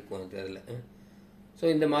பேயபிளாக இருக்கும் அதில். ஸோ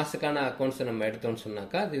இந்த மாதத்துக்கான அக்கௌண்ட்ஸை நம்ம எடுத்தோம்னு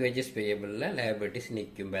சொன்னாக்கா அது வேஜஸ் பேயபிளில் லயபிலிட்டிஸ்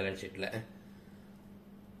நிற்கும் பேலன்ஸ் ஷீட்டில்.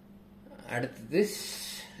 அடுத்தது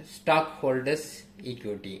ஸ்டாக் ஹோல்டர்ஸ்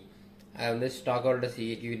ஈக்விட்டி. அது வந்து ஸ்டாக் ஹோல்டர்ஸ்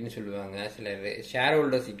ஈக்விட்டின்னு சொல்லுவாங்க, சிலர் ஷேர்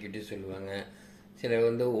ஹோல்டர்ஸ் ஈக்விட்டி சொல்லுவாங்க, சிலர்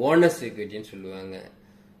வந்து ஓனர்ஸ் ஈக்விட்டின்னு சொல்லுவாங்க.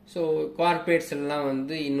 ஸோ கார்பரேட்ஸ் எல்லாம்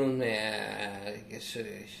வந்து இன்னும்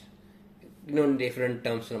டிஃப்ரெண்ட்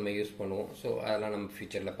டேர்ம்ஸ் நம்ம யூஸ் பண்ணுவோம். ஸோ அதெல்லாம் நம்ம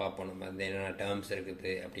ஃபியூச்சரில் பார்ப்போம். நம்ம அந்த என்னென்ன டேர்ம்ஸ்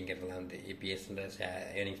இருக்குது அப்படிங்கிறதுலாம் வந்து இபிஎஸ்ன்ற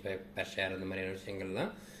ஏர்னிங்ஸ் பெர் ஷேர் அந்த மாதிரியான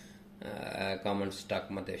விஷயங்கள்லாம் காமன்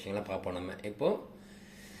ஸ்டாக் மற்ற விஷயங்கள்லாம் பார்ப்போம். நம்ம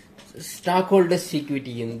இப்போது ஸ்டாக் ஹோல்டர்ஸ்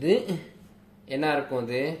ஈக்விட்டி வந்து என்ன இருக்கும்,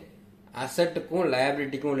 அது அசட்டுக்கும்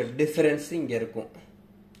லயபிலிட்டிக்கும் உள்ள டிஃபரன்ஸ் இங்கே இருக்கும்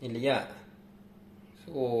இல்லையா.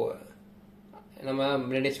 ஸோ நம்ம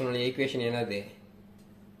முன்னாடி சொன்ன ஈக்குவேஷன் என்னது,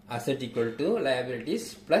 asset equal to liabilities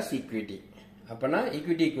plus equity. அப்போனா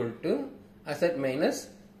equity equal to asset minus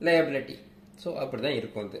liability. So அப்படி தான்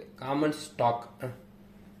இருக்கும் அது காமன் ஸ்டாக்.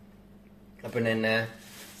 அப்படின்னா என்ன,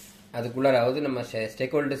 அதுக்குள்ளாராவது நம்ம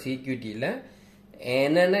ஸ்டேக் ஹோல்டர்ஸ் ஈக்விட்டியில்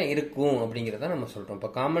என்னென்ன இருக்கும் அப்படிங்கிறத நம்ம சொல்கிறோம்.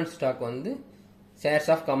 இப்போ காமன் ஸ்டாக் வந்து shares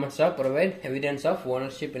of common stock provide evidence of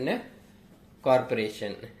ownership in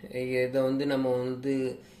corporation. இதை வந்து நம்ம வந்து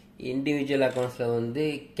இண்டிவிஜுவல் அக்கௌண்ட்ஸில் வந்து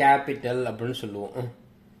கேபிட்டல் அப்படின்னு சொல்லுவோம்.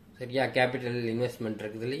 சரியா, கேபிட்டல் இன்வெஸ்ட்மெண்ட்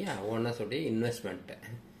இருக்குது இல்லையா, ஓனர்ஸோடைய இன்வெஸ்ட்மெண்ட்டு,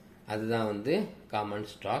 அதுதான் வந்து காமன்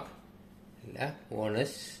ஸ்டாக் இல்லை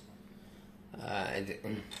ஓனர்ஸ் இது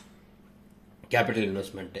கேபிட்டல்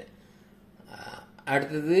இன்வெஸ்ட்மெண்ட்டு.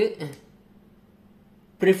 அடுத்தது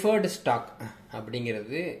ப்ரிஃபர்டு ஸ்டாக்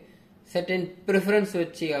அப்படிங்கிறது சர்டன் ப்ரிஃபரன்ஸ்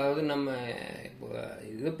வச்சு, அதாவது நம்ம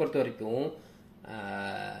இதை பொறுத்த வரைக்கும்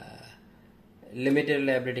லிமிடெட்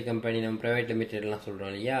லைபிலிட்டி கம்பெனி, நம்ம ப்ரைவேட் லிமிடெட்லாம்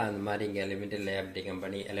சொல்கிறோம் இல்லையா, அந்த மாதிரி இங்கே லிமிடெட் லைபிலிட்டி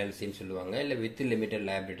கம்பெனி எல்எல்சின்னு சொல்லுவாங்க, இல்லை வித் லிமிடெட்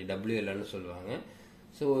லைபிலிட்டி WLன்னு சொல்லுவாங்க.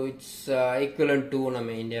 ஸோ இட்ஸ் ஈக்குவலன்ட் டு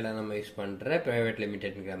நம்ம இந்தியாவில் நம்ம யூஸ் பண்ணுற ப்ரைவேட்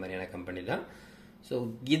லிமிடெட்ங்கிற மாதிரியான கம்பெனி தான். ஸோ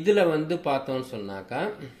இதில் வந்து பார்த்தோம்னு சொன்னாக்கா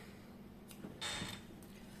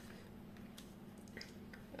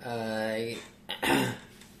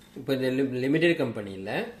இப்போ இந்த லிமிடெட்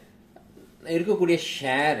கம்பெனியில் இருக்கக்கூடிய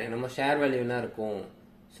ஷேர், நம்ம ஷேர் வேல்யூனா இருக்கும்.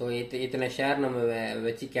 ஸோ இத்தனை ஷேர் நம்ம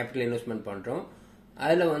வச்சு கேபிட்டல் இன்வெஸ்ட்மெண்ட் பண்ணுறோம்.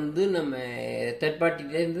 அதில் வந்து நம்ம தேர்ட்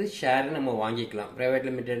பார்ட்டிலேருந்து ஷேர் நம்ம வாங்கிக்கலாம். ப்ரைவேட்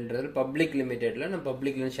லிமிடெட்ன்றது பப்ளிக் லிமிடெட்டில் நம்ம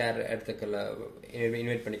பப்ளிக்லேருந்து ஷேர் எடுத்துக்கலாம்,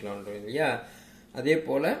 இன்வைட் பண்ணிக்கலாம் இல்லையா. அதே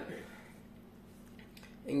போல்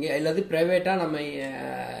இங்கே எல்லாத்தையும் ப்ரைவேட்டாக நம்ம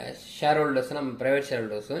ஷேர் ஹோல்டர்ஸ், நம்ம ப்ரைவேட் ஷேர்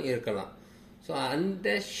ஹோல்டர்ஸும் இருக்கலாம். ஸோ அந்த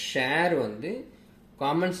ஷேர் வந்து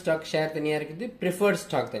காமன் ஸ்டாக் ஷேர் தனியாக இருக்குது, ப்ரிஃபர்ட்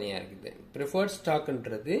ஸ்டாக் தனியாக இருக்குது. ப்ரிஃபர்ட்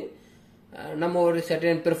ஸ்டாக்ன்றது நம்ம ஒரு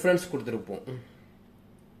சர்டன் ப்ரிஃபரன்ஸ் கொடுத்துருப்போம்.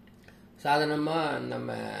 சாதாரணமாக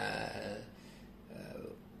நம்ம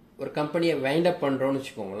ஒரு கம்பெனியை வைண்ட் அப் பண்ணுறோன்னு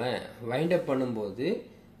வச்சுக்கோங்களேன். வைண்ட் அப் பண்ணும்போது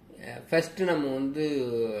ஃபஸ்ட்டு நம்ம வந்து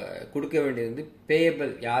கொடுக்க வேண்டியது வந்து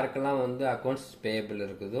பேயபிள், யாருக்கெல்லாம் வந்து அக்கௌண்ட்ஸ் பேயபிள்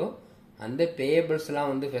இருக்குதோ அந்த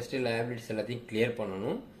பேயபிள்ஸ்லாம் வந்து ஃபஸ்ட்டு லைபிலிட்டிஸ் எல்லாத்தையும் கிளியர்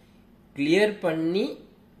பண்ணணும். கிளியர் பண்ணி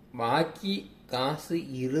பாக்கி காசு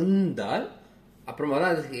இருந்தால் அப்புறமா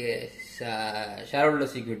தான் அது ஷேர்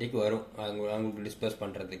ஹோல்டர் செக்யூரிட்டிக்கு வரும், அவங்களுக்கு டிஸ்பர்ஸ்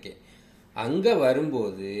பண்ணுறதுக்கு. அங்கே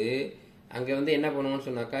வரும்போது அங்கே வந்து என்ன பண்ணுவோம்னு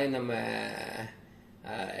சொன்னாக்கா, நம்ம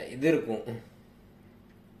இது இருக்கும்,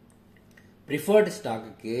 ப்ரிஃபர்டு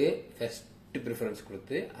ஸ்டாக்குக்கு ஃபஸ்ட்டு ப்ரிஃபரன்ஸ்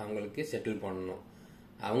கொடுத்து அவங்களுக்கு செட்டில் பண்ணணும்.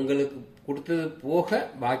 அவங்களுக்கு கொடுத்தது போக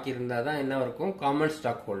பாக்கி இருந்தால் தான் என்ன இருக்கும், காமன்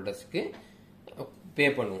ஸ்டாக் ஹோல்டர்ஸ்க்கு பே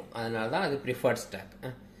பண்ணுவோம். அதனால தான் அது ப்ரிஃபர்ட் ஸ்டாக்.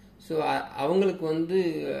 ஸோ அவங்களுக்கு வந்து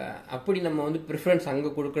அப்படி நம்ம வந்து ப்ரிஃபரன்ஸ் அங்கே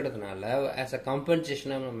கொடுக்கறதுனால ஆஸ் அ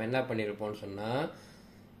காம்பன்சேஷனாக நம்ம என்ன பண்ணியிருப்போம்னு சொன்னால்,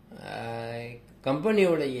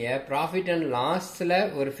 கம்பெனியோடைய ப்ராஃபிட் அண்ட் லாஸில்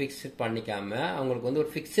ஒரு ஃபிக்ஸ்ட் பண்ணிக்காமல் அவங்களுக்கு வந்து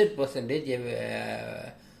ஒரு ஃபிக்ஸட் பர்சன்டேஜ்,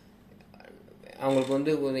 அவங்களுக்கு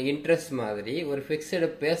வந்து ஒரு இன்ட்ரெஸ்ட் மாதிரி ஒரு ஃபிக்ஸடு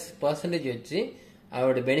பர்சன்டேஜ் வச்சு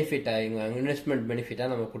அவரோட பெனிஃபிட்டாக, இவங்க இன்வெஸ்ட்மெண்ட்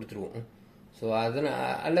பெனிஃபிட்டாக நம்ம கொடுத்துருவோம். ஸோ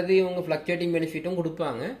அதனால் அல்லது இவங்க ஃப்ளக்சுவேட்டிங் பெனிஃபிட்டும்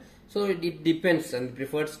கொடுப்பாங்க. ஸோ இட் டிபெண்ட்ஸ், அந்த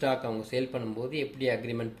ப்ரிஃபர்ட் ஸ்டாக் அவங்க சேல் பண்ணும்போது எப்படி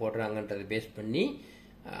அக்ரிமெண்ட் போடுறாங்கன்றதை பேஸ் பண்ணி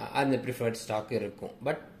அந்த ப்ரிஃபர்ட் ஸ்டாக் இருக்கும்.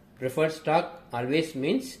 But preferred stock always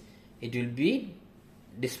means it will be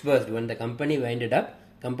disbursed when the company winded up.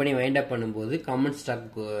 Company wind up பண்ணும்போது காமன்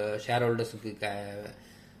ஸ்டாக் ஷேர் ஹோல்டர்ஸுக்கு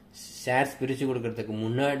ஷேர்ஸ் பிரித்து கொடுக்கறதுக்கு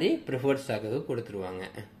முன்னாடி ப்ரிஃபர்ட் ஸ்டாக்கு கொடுத்துருவாங்க.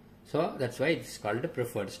 So that's why it's called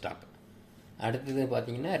preferred stock. அடுத்தது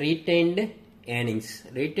பார்த்தீங்கன்னா retained earnings.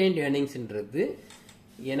 Retained ஏர்னிங்ஸ்ன்றது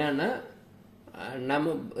என்னன்னா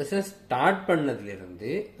நம்ம business start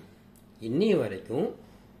பண்ணதுலேருந்து இன்னி வரைக்கும்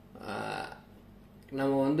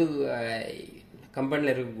நம்ம வந்து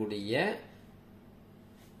கம்பெனியில் இருக்கக்கூடிய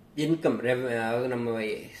இன்கம் அதாவது நம்ம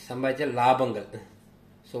சம்பாதிச்ச லாபங்கள்.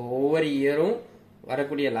 ஸோ ஒவ்வொரு இயரும்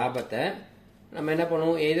வரக்கூடிய லாபத்தை நம்ம என்ன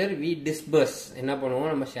பண்ணுவோம், எதர் வி டிஸ்பர்ஸ் என்ன பண்ணுவோம்,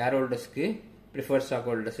 நம்ம share ஹோல்டர்ஸ்க்கு preferred stock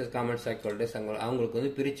holders common stock holders அவங்களுக்கு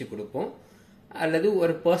வந்து பிரித்து கொடுப்போம். அல்லது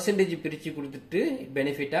ஒரு பர்சன்டேஜ் பிரித்து கொடுத்துட்டு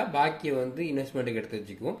பெனிஃபிட்டாக பாக்கியை வந்து இன்வெஸ்ட்மெண்ட்டுக்கு எடுத்து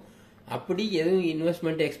வச்சுக்குவோம். அப்படி எதுவும்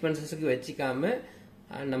இன்வெஸ்ட்மெண்ட் எக்ஸ்பென்சஸுக்கு வச்சுக்காம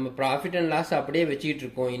நம்ம ப்ராஃபிட் அண்ட் லாஸ் அப்படியே வச்சுக்கிட்டு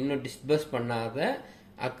இருக்கோம். இன்னும் டிஸ்பர்ஸ் பண்ணாத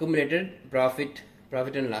அக்குமுலேட்டட்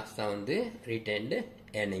ப்ராஃபிட் அண்ட் லாஸ் தான் வந்து ரீடைன்டு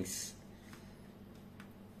ஏர்னிங்ஸ்.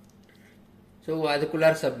 ஸோ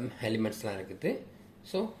அதுக்குள்ளார சப் எலிமெண்ட்ஸ்லாம் இருக்குது.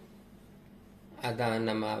 ஸோ அதான்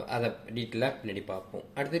நம்ம அதை டீட்டெயிலாக பின்னாடி பார்ப்போம்.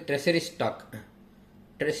 அடுத்து ட்ரெஷரி ஸ்டாக்.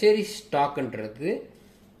 ட்ரெஷரி ஸ்டாக்ன்றது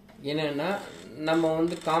என்னன்னா நம்ம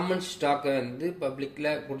வந்து காமன் ஸ்டாக்கை வந்து பப்ளிக்கில்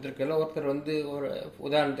கொடுத்துருக்கல ஒருத்தர் வந்து ஒரு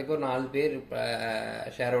உதாரணத்துக்கு ஒரு 4 பேர்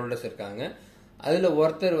ஷேர் ஹோல்டர்ஸ் இருக்காங்க. அதில்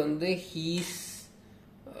ஒருத்தர் வந்து ஹீஸ்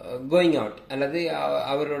கோயிங் அவுட் அல்லது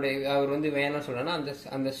அவர் வந்து வேணாம் சொல்றேன்னா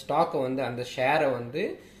அந்த ஸ்டாக்கை வந்து அந்த ஷேரை வந்து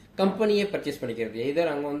கம்பெனியே பர்ச்சேஸ் பண்ணிக்கிறது.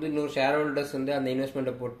 எதர் அங்கே வந்து இன்னொரு ஷேர் ஹோல்டர்ஸ் வந்து அந்த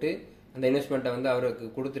இன்வெஸ்ட்மெண்ட்டை போட்டு அந்த இன்வெஸ்ட்மெண்ட்டை வந்து அவருக்கு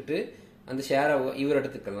கொடுத்துட்டு அந்த ஷேரை இவர்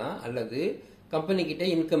எடுத்துக்கலாம். அல்லது கம்பெனி கிட்ட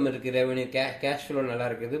இன்கம் இருக்குது, ரெவன்யூ கேஷ் ஃப்ளோ நல்லா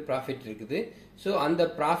இருக்குது, ப்ராஃபிட் இருக்குது. ஸோ அந்த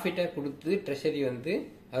ப்ராஃபிட்டை கொடுத்து ட்ரெஷரி வந்து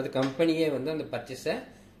அது கம்பெனியே வந்து அந்த பர்ச்சேஸை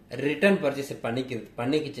ரிட்டர்ன் பர்ச்சேஸ்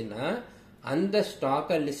பண்ணிக்கிச்சுன்னா அந்த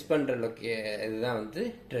ஸ்டாக்கை லிஸ்ட் பண்ற இதுதான் வந்து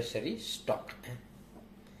ட்ரெஷரி ஸ்டாக்.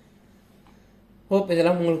 ஹோப்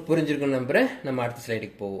இதெல்லாம் உங்களுக்கு புரிஞ்சிருக்குன்னு நம்புறேன். நம்ம அடுத்த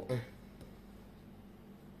ஸ்லைடுக்கு போவோம்.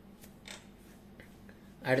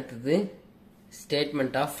 அடுத்தது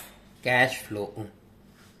statement of cash flow.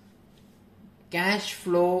 Cash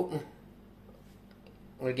flow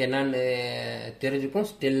உங்களுக்கு என்னன்னு தெரிஞ்சுக்கும்.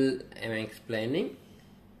 Still I am explaining.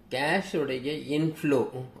 கேஷோடைய inflow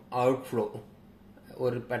outflow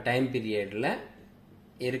ஒரு டைம் பீரியடில்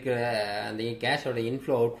இருக்கிற அந்த கேஷோட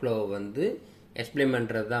இன்ஃப்ளோ அவுட்ஃப்ளோ வந்து எக்ஸ்பிளைன்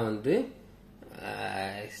பண்ணுறது தான் வந்து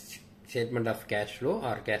statement of cash flow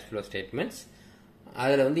R cash flow statements.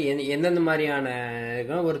 அதில் வந்து எந்தெந்த மாதிரியான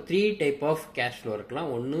ஒரு 3 டைப் ஆஃப் கேஷ் ஃப்ளோ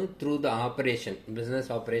இருக்கலாம். ஒன்று through the operation,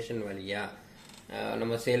 business operation வழியாக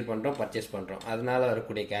நம்ம சேல் பண்ணுறோம், பர்ச்சேஸ் பண்ணுறோம், அதனால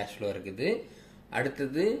வரக்கூடிய கேஷ் ஃப்ளோ இருக்குது.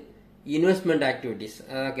 அடுத்தது இன்வெஸ்ட்மெண்ட் ஆக்டிவிட்டீஸ்,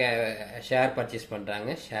 ஷேர் பர்ச்சேஸ் பண்ணுறாங்க,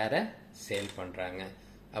 ஷேரை சேல் பண்ணுறாங்க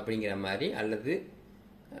அப்படிங்கிற மாதிரி. அல்லது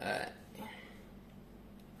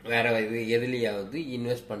வேற எதுலையாவது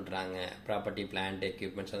இன்வெஸ்ட் பண்ணுறாங்க, ப்ராப்பர்ட்டி பிளான்ட்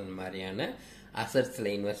எக்யூப்மெண்ட்ஸ் அந்த மாதிரியான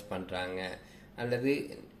அசட்ஸில் இன்வெஸ்ட் பண்ணுறாங்க. அல்லது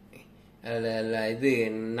இது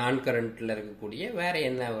நான் கரண்ட்டில் இருக்கக்கூடிய வேற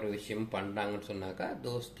என்ன ஒரு விஷயம் பண்ணுறாங்கன்னு சொன்னாக்கா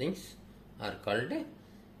those things are called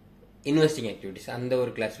investing activities. அந்த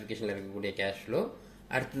ஒரு கிளாசிஃபிகேஷனில் இருக்கக்கூடிய கேஷ் ஃப்ளோ.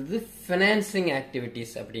 அடுத்தது ஃபினான்சிங்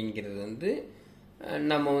ஆக்டிவிட்டீஸ் அப்படிங்கிறது வந்து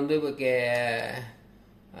நம்ம வந்து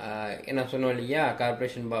என்ன சொன்னோம் இல்லையா,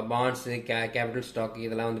 கார்பரேஷன் பாண்ட்ஸு, கேபிட்டல் ஸ்டாக்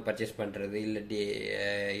இதெல்லாம் வந்து பர்ச்சேஸ் பண்ணுறது, இல்லாட்டி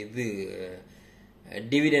இது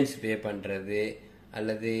டிவிடெண்ட்ஸ் பே பண்ணுறது,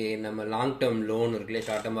 அல்லது நம்ம long term loan இருக்குல்லையே,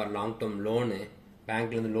 short term R long term loan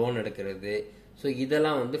பேங்க்லேருந்து லோன் எடுக்கிறது. ஸோ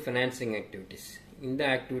இதெல்லாம் வந்து ஃபினான்சிங் ஆக்டிவிட்டீஸ். இந்த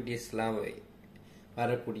ஆக்டிவிட்டீஸ்லாம்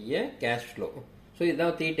வரக்கூடிய கேஷ் ஃப்ளோ. ஸோ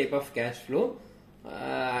இதுதான் 3 டைப் ஆஃப் கேஷ் ஃப்ளோ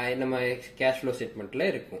நம்ம கேஷ் ஃப்ளோ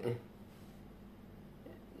ஸ்டேட்மெண்ட்டில் இருக்கும்.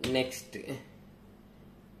 நெக்ஸ்ட்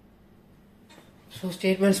ஸோ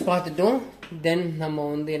ஸ்டேட்மெண்ட்ஸ் பார்த்துட்டோம். தென் நம்ம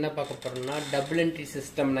வந்து என்ன பார்க்க போகிறோம்னா டபுள் என்ட்ரி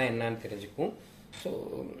சிஸ்டம்னா என்னன்னு தெரிஞ்சுக்கும். ஸோ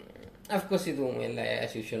அஃப்கோர்ஸ் இதுவும் எல்லா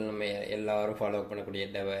ஆஸ் யூஷுவல் நம்ம எல்லாரும் ஃபாலோ பண்ணக்கூடிய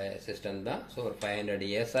சிஸ்டம் தான். ஸோ ஒரு 500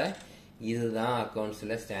 இயர்ஸாக இதுதான்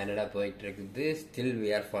அக்கௌண்ட்ஸில் ஸ்டாண்டர்டாக போயிட்டு இருக்குது. Still we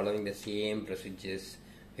are following the same procedures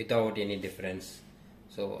without any difference.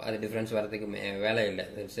 So அது டிஃப்ரென்ஸ் வரதுக்கு வேலை இல்லை.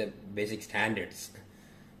 It's basic standards.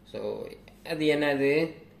 ஸோ அது என்னது,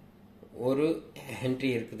 ஒரு என்ட்ரி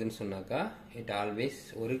இருக்குதுன்னு சொன்னாக்கா இட் ஆல்வேஸ்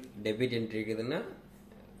ஒரு டெபிட் என்ட்ரி இருக்குதுன்னா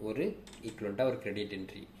ஒரு ஈக்குவலண்ட்டாக ஒரு கிரெடிட்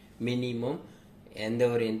என்ட்ரி. மினிமம் எந்த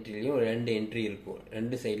ஒரு என்ட்ரிலையும் ஒரு 2 என்ட்ரி இருக்கும்,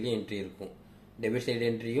 2 சைட்லேயும் என்ட்ரி இருக்கும். Debit side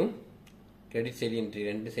என்ட்ரியும் credit side entry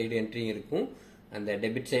 2 side என்ட்ரியும் இருக்கும். அந்த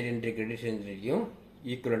debit side entry credit side என்ட்ரியும்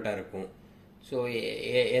ஈக்குவலண்ட்டாக இருக்கும். ஸோ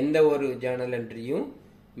எந்த ஒரு ஜேர்னல் என்ட்ரியும்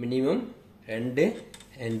மினிமம் 2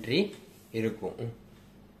 என்ட்ரி இருக்கும்.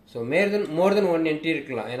 ஸோ மோர் தென் 1 என்ட்ரி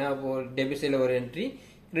இருக்கலாம். ஏன்னா இப்போ டெபிட் சைடில் ஒரு என்ட்ரி,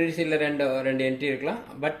 கிரெடிட் சைடில் ரெண்டு என்ட்ரி இருக்கலாம்.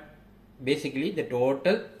 But basically the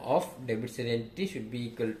total of debit side entry should be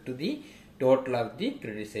equal to the total of the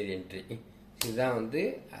credit side entry. இதுதான் வந்து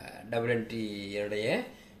டபுள் என்ட்ரி உடைய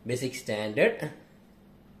பேசிக் ஸ்டாண்டர்ட்.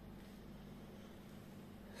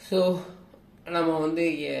 ஸோ நம்ம வந்து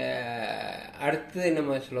அடுத்து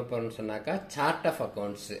நம்ம சொல்ல போகிறோம்னு சொன்னாக்கா சார்ட் ஆஃப்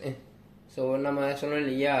அக்கௌண்ட்ஸு. ஸோ நம்ம சொன்னோம்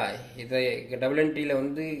இல்லையா, இதை டபுள் என்ட்ரியில்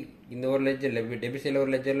வந்து இந்த ஒரு லெஜர் டெபிட் சைடில்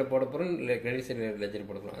ஒரு லெஜரில் போட போகிறோம், இல்லை கிரெடிட் சைடில் ஒரு லெஜர்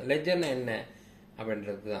போட போகிறோம். லெஜர்னா என்ன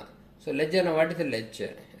அப்படின்றது தான். So லெஜர்னா what is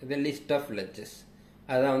ledger? இது லிஸ்ட் ஆஃப் லெஜர்ஸ்.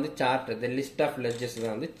 அதுதான் வந்து சார்ட். இந்த லிஸ்ட் ஆஃப் லெஜர்ஸ்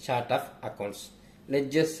தான் வந்து சார்ட் ஆஃப் அக்கௌண்ட்ஸ்.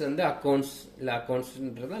 லெஜர்ஸ் வந்து அக்கௌண்ட்ஸ் இல்லை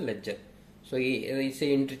அக்கௌண்ட்ஸ்ன்றது தான் ledger. So it's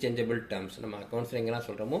interchangeable terms. நம்ம அக்கௌண்ட்ஸ் எங்கெல்லாம்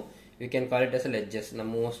சொல்கிறோமோ you can call it as ledgers.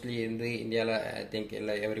 நம்ம மோஸ்ட்லி வந்து இந்தியாவில் ஐ திங்க்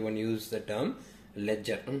இல்லை every one use the term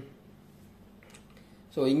ledger.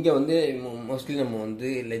 So இங்கே வந்து மோஸ்ட்லி நம்ம வந்து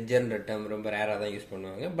லெஜர்ன்ற டேர்ம் ரொம்ப ரேராக தான் யூஸ்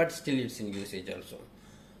பண்ணுவாங்க, but still it's in usage also.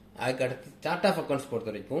 அதுக்கு அடுத்து சார்ட் ஆஃப் அக்கௌண்ட்ஸ்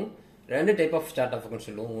பொறுத்த வரைக்கும் ரெண்டு type of sort of accounts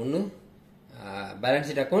சொல்லுவோம். ஒன்று பேலன்ஸ்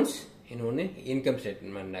ஷீட் அக்கௌண்ட்ஸ், இன்னொன்று இன்கம்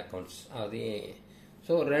ஸ்டேட்மெண்ட் அக்கௌண்ட்ஸ். அது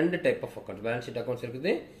ஸோ ரெண்டு type of accounts, balance sheet accounts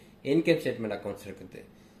இருக்குது, இன்கம் ஸ்டேட்மெண்ட் அக்கௌண்ட்ஸ் இருக்குது.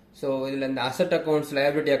 ஸோ இதில் இந்த asset accounts,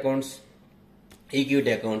 liability accounts,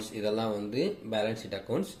 equity accounts இதெல்லாம் வந்து balance sheet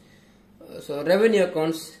accounts. So revenue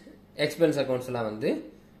accounts, expense அக்கௌண்ட்ஸ்லாம் வந்து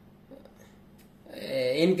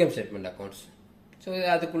இன்கம் ஸ்டேட்மெண்ட் அக்கௌண்ட்ஸ். ஸோ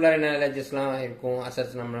அதுக்குள்ளார என்ன லெஜர்ஸ்லாம் இருக்கும்.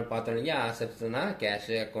 அசட்ஸ் நம்ம பார்த்தோம் இல்லையா, அசட்ஸ்னா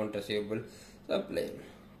cash, account receivable,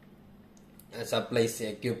 supplies,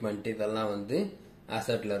 equipment இதெல்லாம் வந்து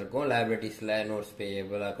அசட்டில் இருக்கும். லயபிலிட்டிஸில் notes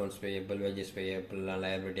payable, accounts payable, wages பேயபிள்லாம்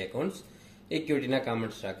liability accounts. ஈக்விட்டினா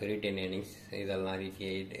common stock, retain earnings இதெல்லாம்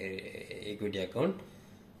equity account.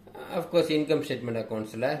 Of course income statement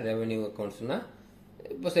அக்கௌண்ட்ஸில் revenue அக்கௌண்ட்ஸ்னால்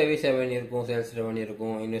இப்போ சர்வீஸ் ரெவன்யூ இருக்கும், சேல்ஸ் ரெவன்யூ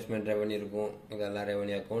இருக்கும், இன்வெஸ்ட்மெண்ட் ரெவன்யூ இருக்கும், இதெல்லாம்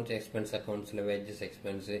revenue accounts. Expense அக்கௌண்ட்ஸில் wages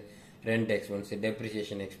expense, rent expense,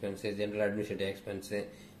 depreciation expense, general administrative expense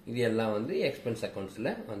இது எல்லாம் வந்து expense அக்கௌண்ட்ஸில்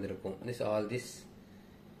வந்திருக்கும். This all this.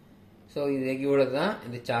 ஸோ இது இவ்வளோ தான்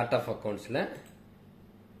இந்த சார்ட் ஆஃப் அக்கௌண்ட்ஸில்.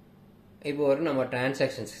 இப்போ ஒரு நம்ம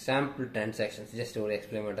டிரான்சாக்ஷன்ஸ், சாம்பிள் டிரான்சாக்ஷன்ஸ் ஜஸ்ட் ஒரு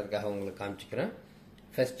எக்ஸ்பிளைன் பண்ணுறதுக்காக உங்களுக்கு காமிச்சிக்கிறேன்.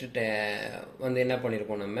 ஃபஸ்ட்டு வந்து என்ன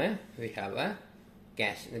பண்ணியிருக்கோம் நம்ம, வி ஹாவ் அ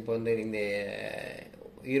கேஷ். இப்போ வந்து இந்த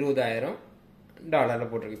 $20,000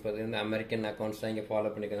 போட்டிருக்கு. இப்போ இந்த அமெரிக்கன் அக்கௌண்ட்ஸ் தான் இங்கே ஃபாலோ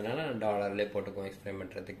பண்ணிக்கிறதுனால டாலர்லேயே போட்டுக்கோம் எக்ஸ்பிளைன்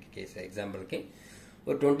பண்ணுறதுக்கு கேஸ் எக்ஸாம்பிளுக்கு.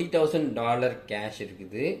 ஒரு $20,000 கேஷ்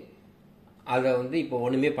இருக்குது. அதை வந்து இப்போ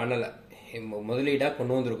ஒன்றுமே பண்ணலை, முதலீடாக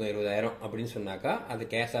கொண்டு வந்திருக்கோம் 20,000 அப்படின்னு சொன்னாக்கா அது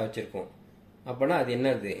கேஷாக வச்சுருக்கோம். அப்போனா அது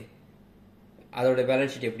என்னது, அதோட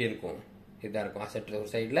பேலன்ஸ் ஷீட் எப்படி இருக்கும், இதாக இருக்கும். அசட்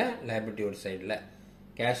ஒரு சைடில், லைபிலிட்டி ஒரு சைடில்.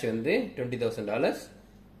 கேஷ் வந்து $20,000,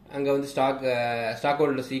 அங்கே வந்து stock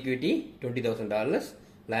holders equity $20,000,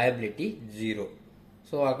 liability 0.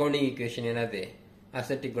 So accounting equation என்னது,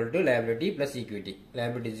 asset equal to liability plus equity.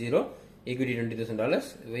 Liability 0, equity $20,000,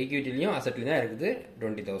 ஈக்விட்டிலையும் அசட்லையும் தான் இருக்குது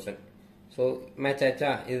 20,000. ஸோ மேட்ச் ஆச்சா?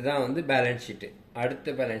 இதுதான் வந்து பேலன்ஸ் ஷீட்டு.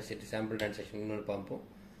 அடுத்த பேலன்ஸ் ஷீட் சாம்பிள் டிரான்சாக்ஷன் இன்னொன்று பார்ப்போம்.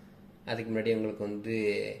 அதுக்கு முன்னாடி உங்களுக்கு வந்து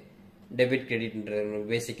டெபிட் கிரெடிட்ன்ற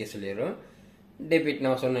பேசிக்கே சொல்லிடுறோம். டெபிட்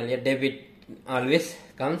நான் சொன்னேன் இல்லையா, debit always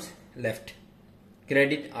comes left,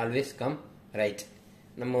 credit always come right.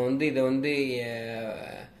 நம்ம வந்து இதை வந்து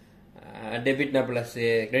டெபிட்னா ப்ளஸ்ஸு,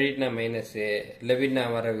 கிரெடிட்னா மைனஸு, டெபிட்னா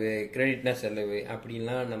வரவு, கிரெடிட்னா செலவு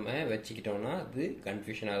அப்படின்லாம் நம்ம வச்சுக்கிட்டோம்னா அது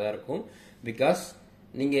கன்ஃபியூஷனாக தான் இருக்கும். பிகாஸ்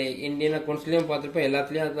நீங்கள் இந்தியன் அக்கௌண்ட்ஸ்லேயும் பார்த்துருப்போம்,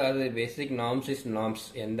 எல்லாத்துலேயும் அது பேசிக் நார்ம்ஸ் இஸ் நார்ம்ஸ்.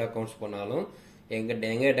 எந்த அக்கௌண்ட்ஸ் போனாலும்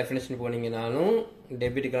எங்கே டெஃபினேஷன் போனீங்கனாலும்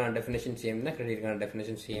டெபிட்டுக்கான டெஃபினேஷன் சேம் தான், கிரெடிட்டுக்கான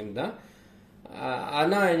டெஃபினேஷன் சேம் தான்.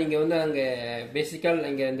 ஆனால் நீங்கள் வந்து அங்கே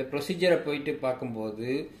பேசிக்காக இங்கே இந்த ப்ரொசீஜரை போயிட்டு பார்க்கும்போது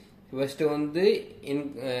ஃபஸ்ட்டு வந்து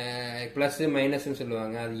ப்ளஸ்ஸு மைனஸ்ன்னு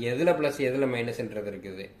சொல்லுவாங்க. அது எதில் ப்ளஸ் எதில் மைனஸ்ன்றது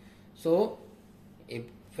இருக்குது. ஸோ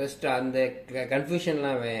ஃபஸ்ட்டு அந்த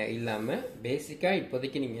கன்ஃபியூஷன்லாம் இல்லாமல் பேசிக்காக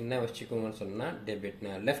இப்போதைக்கு நீங்கள் என்ன வச்சுக்கோங்கன்னு சொன்னால்,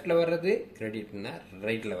 டெபிட்னா லெஃப்டில் வர்றது, கிரெடிட்னா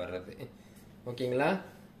ரைட்டில் வர்றது. ஓகேங்களா?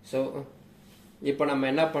 ஸோ இப்போ நம்ம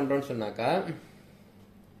என்ன பண்ணுறோன்னு சொன்னாக்கா,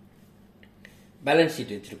 பேலன்ஸ்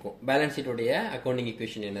ஷீட் வச்சுருக்கோம். பேலன்ஸ் ஷீட்டோடைய அக்கௌண்டிங்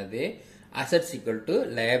ஈக்குவேஷன் என்னது, assets equal to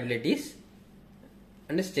liabilities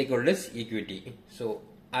and stack holders equity. So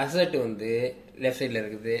asset வந்து லெஃப்ட் சைடில்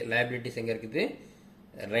இருக்குது, லயபிலிட்டிஸ் எங்கே இருக்குது,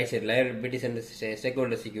 right side. Liabilities and stack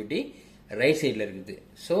holders equity right சைடில் இருக்குது.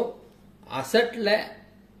 ஸோ அசட்டில்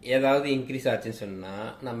ஏதாவது இன்க்ரீஸ் ஆச்சுன்னு சொன்னால்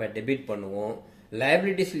நம்ம டெபிட் பண்ணுவோம்.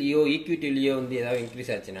 லயபிலிட்டிஸ்லேயோ ஈக்விட்டிலேயோ வந்து ஏதாவது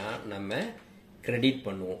இன்க்ரீஸ் ஆச்சுன்னா நம்ம கிரெடிட்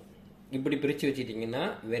பண்ணுவோம். இப்படி பிரித்து வச்சுக்கிட்டிங்கன்னா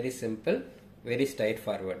very simple, very straight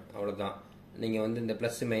forward. அவ்வளோதான். நீங்கள் வந்து இந்த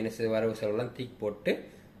ப்ளஸ் மைனஸ் வரவு செலவுலாம் தூக்கி போட்டு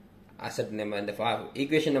அசட் நம்ம இந்த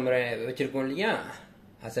ஈக்குவேஷன் நம்ம வச்சுருக்கோம் இல்லையா,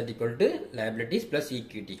 asset equal to liabilities plus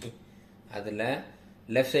equity. அதில்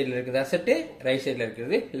லெஃப்ட் சைடில் இருக்கிறது அசட்டு, ரைட் சைடில்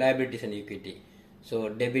இருக்கிறது liabilities and equity. So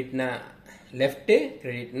டெபிட்னா left,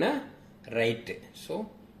 கிரெடிட்னா right. So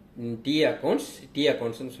in T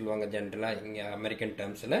accounts னு சொல்லுவாங்க ஜெனரலா இங்க American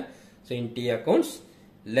டர்ம்ஸ்ல. So in T accounts,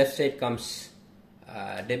 left side comes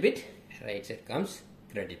debit, right side comes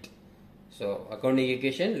credit. So accounting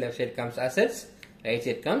equation, left side comes assets, right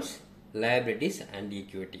side comes liabilities and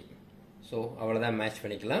equity. So அவ்வளவுதான் match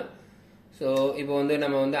பண்ணிக்கலாம். So இப்போ வந்து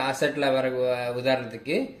நம்ம வந்து அசட்டில் வர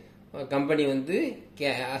உதாரணத்துக்கு கம்பெனி வந்து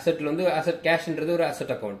அசட்டில் வந்து அசட் கேஷ்ன்றது ஒரு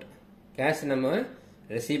அசட் அக்கௌண்ட். கேஷ் நம்ம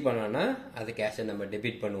ரிசீவ் பண்ணோன்னா அது கேஷை நம்ம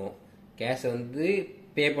டெபிட் பண்ணுவோம். கேஷை வந்து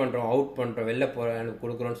பே பண்ணுறோம், அவுட் பண்ணுறோம், வெளில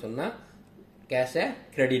கொடுக்குறோன்னு சொன்னால் கேஷை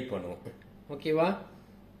கிரெடிட் பண்ணுவோம். ஓகேவா?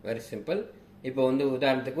 Very simple. இப்போ வந்து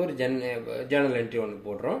உதாரணத்துக்கு ஒரு ஜேர்னல் என்ட்ரி ஒன்று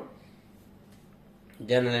போடுறோம்.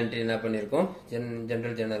 ஜேர்னல் என்ட்ரி என்ன பண்ணியிருக்கோம்?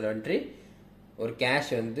 ஜென்ரல் ஜேர்னல் என்ட்ரி ஒரு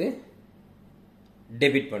கேஷ் வந்து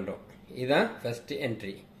டெபிட் பண்ணுறோம். இதுதான் ஃபர்ஸ்ட்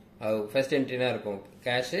என்ட்ரி. ஃபர்ஸ்ட் என்ட்ரினா இருக்கும்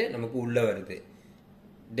கேஷு நமக்கு உள்ளே வருது,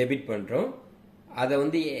 டெபிட் பண்ணுறோம். அதை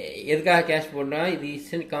வந்து எதுக்காக கேஷ் போடுறோம்? இது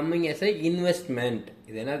is coming S a investment.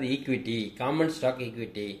 இது என்ன? அது ஈக்விட்டி, காமன் ஸ்டாக்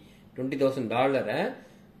ஈக்விட்டி. $20,000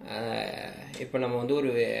 இப்போ நம்ம வந்து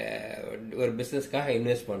ஒரு பிஸ்னஸ்க்காக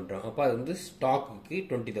இன்வெஸ்ட் பண்ணுறோம். அப்போ அது வந்து ஸ்டாக்குக்கு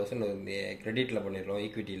 20,000 கிரெடிட்டில் பண்ணிடுறோம்,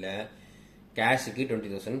 ஈக்விட்டியில். கேஷுக்கு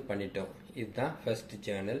 20,000 பண்ணிட்டோம். இதுதான் ஃபர்ஸ்ட்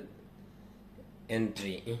ஜேர்னல்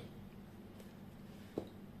என்ட்ரி.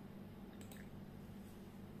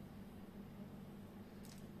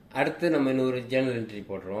 அடுத்து நம்ம இன்னொரு ஜேர்னல் என்ட்ரி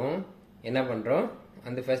போடுறோம். என்ன பண்ணுறோம்?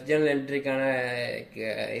 அந்த ஃபர்ஸ்ட் ஜேர்னல் என்ட்ரிக்கான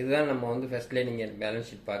இதுதான் நம்ம வந்து ஃபர்ஸ்ட்லேயே நீங்கள் பேலன்ஸ்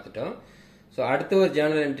ஷீட் பார்த்துட்டோம். ஸோ அடுத்து ஒரு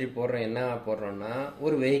ஜேர்னல் என்ட்ரி போடுறோம். என்ன போடுறோம்னா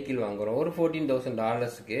ஒரு வெஹிக்கிள் வாங்குறோம். ஒரு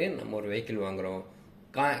 $14,000 நம்ம ஒரு வெஹிக்கிள் வாங்குறோம்.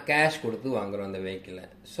 கேஷ் கொடுத்து வாங்குறோம் அந்த வெஹிக்கிளை.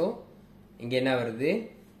 ஸோ இங்கே என்ன வருது?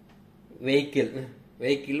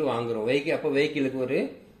 வெஹிக்கிள் வாங்குறோம். அப்போ வெஹிக்கிளுக்கு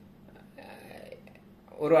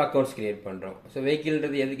ஒரு அக்கௌண்ட்ஸ் கிரியேட் பண்ணுறோம். ஸோ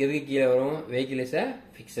வெஹிக்கிள்ன்றது எதுக்கு கீழே வரும்? Vehicle is a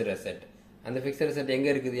fixed asset. அந்த ஃபிக்ஸட் அசெட் எங்கே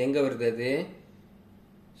இருக்குது? எங்கே வருது அது?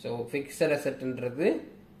 So fixed அசெட்ன்றது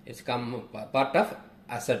it's part of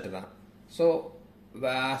asset தான். ஸோ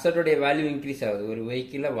அசட்டோடைய வேல்யூ இன்க்ரீஸ் ஆகுது. ஒரு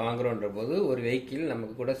வெஹிக்கிளை வாங்குறோன்ற போது ஒரு வெஹிக்கிள்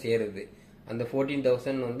நமக்கு கூட சேருது. அந்த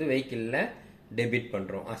 14,000 வந்து வெஹிக்கிளில் டெபிட்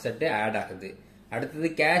பண்ணுறோம், அசட்டு ஆட் ஆகுது. அடுத்தது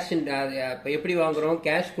கேஷ். இப்போ எப்படி வாங்குறோம்?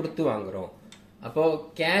 கேஷ் கொடுத்து வாங்குறோம். அப்போ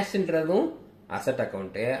கேஷ்ன்றதும் அசட்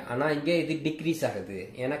அக்கௌண்ட்டு. ஆனால் இங்கே இது டிக்ரீஸ் ஆகுது.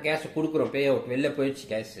 ஏன்னா கேஷ் கொடுக்குறோம், பே அவுட், வெளில போயிடுச்சு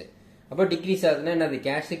கேஷ். அப்போ டிக்ரீஸ் ஆகுதுன்னா என்னது?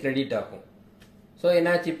 கேஷ் கிரெடிட் ஆகும். ஸோ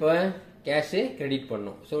என்னாச்சு? இப்போ கேஷ் கிரெடிட்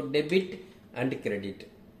பண்ணும். ஸோ டெபிட் அண்ட் கிரெடிட்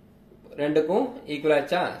ரெண்டுக்கும் ஈக்குவல்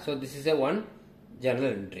ஆச்சா? So this is one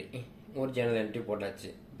Journal entry. ஒரு ஜேர்னல் என்ட்ரி போட்டாச்சு.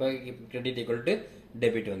 இப்போ கிரெடிட் ஈக்குவல் டு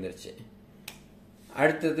டெபிட் வந்துருச்சு.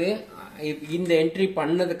 அடுத்தது இந்த என்ட்ரி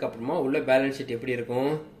பண்ணதுக்கு அப்புறமா உள்ள பேலன்ஸ் ஷீட் எப்படி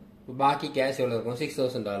இருக்கும்? பாக்கி கேஷ் எவ்வளோ இருக்கும்?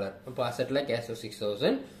 $6,000. இப்போ அசெட்டில் கேஷ்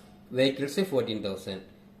 6,000, வெஹிக்கிள்ஸ் 14,000.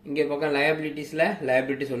 இங்கே பக்கம்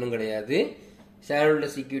லயபிலிட்டிஸ் ஒன்றும் கிடையாது. Share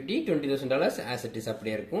holders equity $20,000, asset is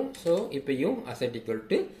அப்படியே இருக்கும். ஸோ இப்பயும் asset equal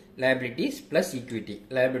to liabilities plus equity.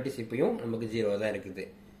 liabilities இப்பயும் நமக்கு 0 தான் இருக்குது.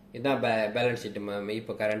 இதுதான் பேலன்ஸ் ஷீட்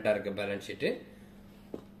இப்போ கரண்டாக இருக்க பேலன்ஸ் ஷீட்டு.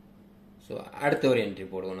 ஸோ அடுத்த ஒரு என்ட்ரி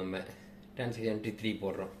போடுவோம். நம்ம டிரான்சாக்ஷன் என்ட்ரி 3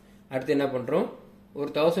 போடுறோம். அடுத்து என்ன பண்ணுறோம்? ஒரு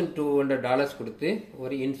 $1,200 கொடுத்து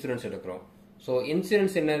ஒரு இன்சூரன்ஸ் எடுக்கிறோம். ஸோ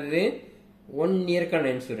இன்சூரன்ஸ் என்னது? 1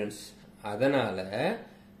 இயர்க்கான இன்சூரன்ஸ். அதனால்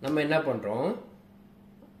நம்ம என்ன பண்ணுறோம்?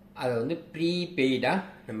 அதை வந்து ப்ரீபெய்டாக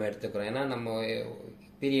நம்ம எடுத்துக்கிறோம். ஏன்னா நம்ம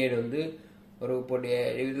பீரியட் வந்து ஒரு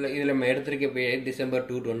இதில் நம்ம எடுத்திருக்க பீரியட் December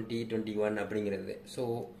 2, 2021 அப்படிங்கிறது. ஸோ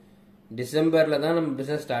டிசம்பரில் தான் நம்ம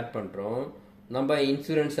பிஸ்னஸ் ஸ்டார்ட் பண்ணுறோம். நம்ம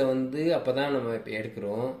இன்சூரன்ஸை வந்து அப்போ தான் நம்ம இப்போ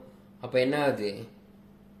எடுக்கிறோம். அப்போ என்ன ஆகுது?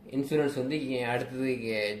 இன்சூரன்ஸ் வந்து அடுத்தது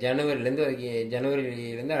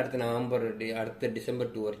ஜனவரிலேருந்து அடுத்த நவம்பர், அடுத்த December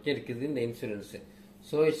 2 வரைக்கும் இருக்குது இந்த insurance.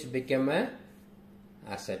 So it's become a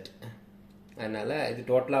asset. அதனால் இது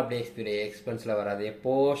டோட்டலாக அப்படியே எக்ஸ்பென்ஸில் வராது.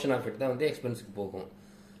 போர்ஷன் ஆஃப் இட் தான் வந்து எக்ஸ்பென்ஸுக்கு போகும்.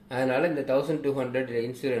 அதனால் இந்த 1,200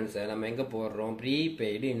 இன்சூரன்ஸை நம்ம எங்கே போடுறோம்?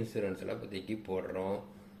 ப்ரீபெய்டு இன்சூரன்ஸில் இப்போதைக்கு போடுறோம்.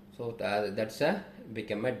 So that's a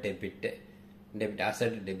become a debit.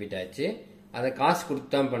 Asset debit ஆச்சு. அதை காசு கொடுத்து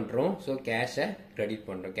தான் பண்ணுறோம். ஸோ கேஷை கிரெடிட்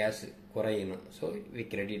பண்ணுறோம். Cash குறையணும். So we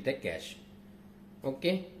credit the cash.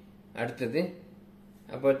 Okay. அடுத்தது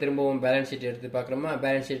அப்போ திரும்பவும் பேலன்ஸ் ஷீட் எடுத்து பார்க்குறோமா?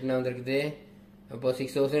 பேலன்ஸ் ஷீட் என்ன வந்துருக்குது? அப்போ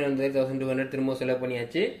 6,000 வந்து 1,200 திரும்ப செலவு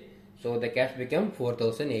பண்ணியாச்சு. So the cash become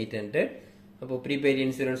 4,800. அப்போ ப்ரீபெய்ட்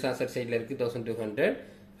இன்சூரன்ஸ் அசட் சைடில் இருக்குது 1,200.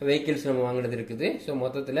 வெஹிக்கிள்ஸ் நம்ம வாங்கினது இருக்குது. ஸோ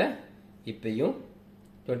மொத்தத்தில் இப்பயும்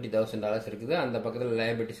 $20,000 இருக்குது. அந்த பக்கத்தில்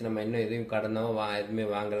லயபிலிட்டிஸ் நம்ம இன்னும் எதுவும் கடனோ எதுவுமே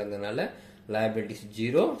வாங்கலைங்கிறதுனால லயபிலிட்டிஸ்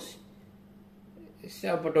 0.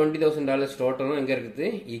 அப்போ $20,000 டோட்டலும் எங்கே இருக்குது?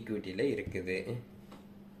 ஈக்விட்டியில் இருக்குது.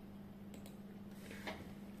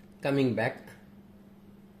 கம்மிங் பேக்,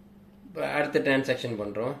 இப்போ அடுத்த டிரான்சாக்ஷன்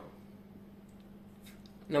பண்ணுறோம்.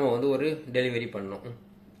 நம்ம வந்து ஒரு டெலிவரி பண்ணோம்.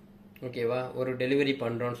 ஓகேவா? ஒரு டெலிவரி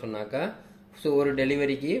பண்ணுறோன்னு சொன்னாக்கா, ஸோ ஒரு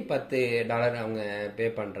டெலிவரிக்கு $10 அவங்க பே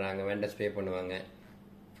பண்ணுறாங்க, வெண்டர்ஸ் பே பண்ணுவாங்க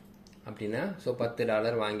அப்படின்னா, ஸோ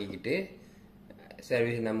 $10 வாங்கிக்கிட்டு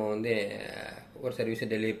சர்வீஸ் நம்ம வந்து ஒரு சர்வீஸை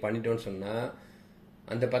டெலிவரி பண்ணிட்டோன்னு சொன்னால்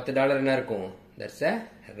அந்த $10 என்ன இருக்கும்? That's a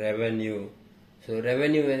revenue. ஸோ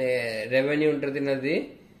ரெவென்யூன்றது என்னது?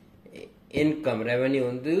 இன்கம். ரெவென்யூ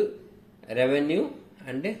வந்து revenue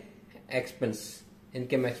and expense,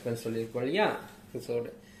 income expense சொல்லியிருக்கோம் இல்லையா? ஸோ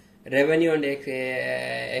ரெவென்யூ அண்ட்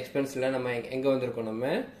எக்ஸ்பென்ஸில் நம்ம எங்கே வந்திருக்கோம்? நம்ம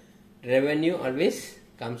revenue always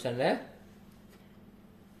comes under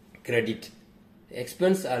credit,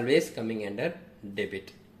 expense always coming under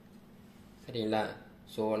debit. சரிங்களா?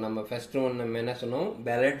 ஸோ நம்ம ஃபர்ஸ்ட் ஒன் நம்ம என்ன சொன்னோம்?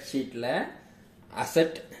 பேலன்ஸ் ஷீட்டில்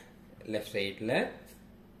அசட் லெஃப்ட் சைடில்,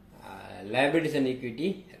 liabilities and equity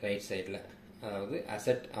ரைட் சைடில். அதாவது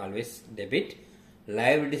asset always debit,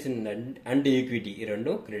 liabilities and equity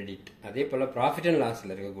இரண்டும் கிரெடிட். அதே போல் ப்ராஃபிட் அண்ட்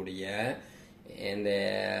லாஸில் இருக்கக்கூடிய இந்த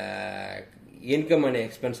இன்கம் அண்ட்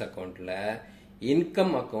எக்ஸ்பென்ஸ் அக்கௌண்ட்டில்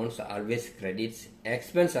income accounts always credits,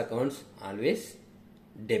 expense accounts always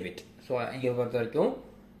debit. So இங்கே பொறுத்த வரைக்கும்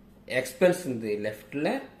எக்ஸ்பென்ஸ் இந்த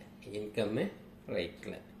லெஃப்டில், இன்கம்மு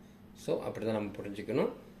ரைட்டில். ஸோ அப்படி தான் நம்ம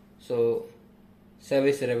புரிஞ்சுக்கணும். ஸோ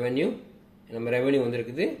சர்வீஸ் ரெவென்யூ, நம்ம ரெவென்யூ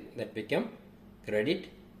வந்திருக்குது, தட் பிகம் கிரெடிட்.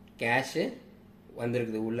 கேஷு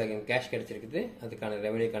வந்திருக்குது, உள்ள கேஷ் கிடச்சிருக்குது, அதுக்கான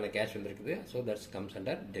ரெவென்யூக்கான கேஷ் வந்திருக்குது. So that's comes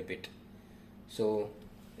under debit. So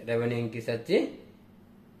revenue increase ஆச்சு,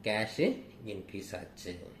 கேஷு இன்க்ரீஸ்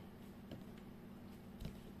ஆச்சு.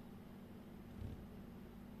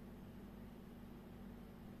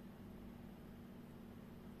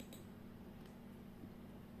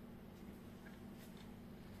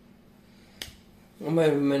 நம்ம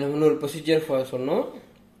இன்னொரு ப்ரொசீஜர் சொன்னோம்.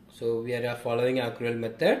 So we are following accrual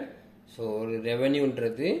method. So ஒரு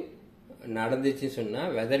ரெவென்யூன்றது நடந்துச்சுன்னு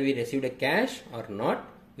சொன்னால், whether we received a cash R not,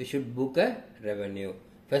 we should book a revenue.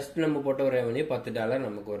 First நம்ம போட்ட ஒரு ரெவென்யூ $10,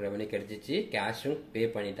 நமக்கு ஒரு ரெவென்யூ கிடைச்சிச்சு, கேஷும் பே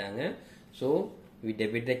பண்ணிட்டாங்க. So we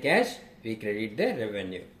debit the cash, we credit the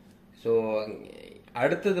revenue. So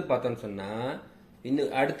அடுத்தது பார்த்தோன்னு சொன்னால்,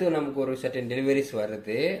 இன்னும் அடுத்து நமக்கு ஒரு சர்டன் டெலிவரிஸ்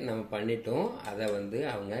வருது, நம்ம பண்ணிட்டோம், அதை வந்து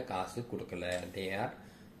அவங்க காசு கொடுக்கல,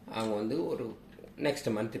 அவங்க வந்து ஒரு நெக்ஸ்ட்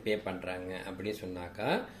மந்த் பே பண்ணுறாங்க அப்படின்னு சொன்னாக்கா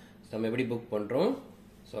நம்ம எப்படி புக் பண்ணுறோம்?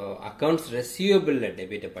 ஸோ அக்கௌண்ட்ஸ் ரெசியூவபிளில்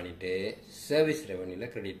டெபிட்டை பண்ணிவிட்டு சர்வீஸ்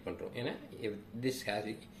ரெவென்யூவில் கிரெடிட் பண்ணுறோம். ஏன்னா this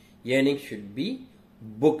earning should be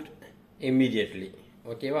booked immediately.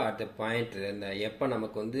 ஓகேவா? அட் த பாயிண்ட், அந்த எப்போ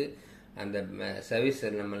நமக்கு வந்து அந்த சர்வீஸ்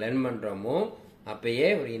நம்ம லேர்ன் பண்ணுறோமோ அப்பயே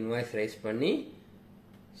ஒரு இன்வாய்ஸ் ரைஸ் பண்ணி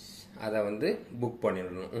அதை வந்து புக்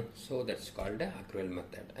பண்ணிடணும். So that's called accrual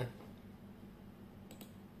method.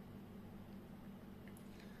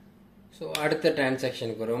 So அடுத்த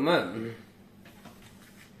டிரான்சாக்ஷனுக்கு வருவோமா?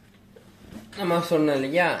 நம்ம சொன்னோம்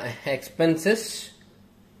இல்லையா, expenses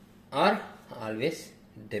are always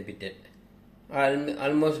debited.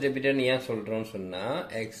 Almost டெபிட்டட்னு ஏன் சொல்கிறோம்னு சொன்னால்,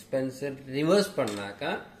 எக்ஸ்பென்ஸை ரிவர்ஸ்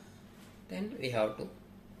பண்ணாக்கா then we have to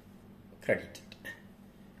credit.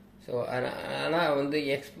 So ஆனால் வந்து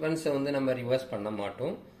எக்ஸ்பென்ஸை வந்து நம்ம ரிவர்ஸ் பண்ண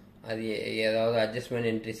மாட்டோம், அது ஏதாவது அட்ஜஸ்ட்மெண்ட்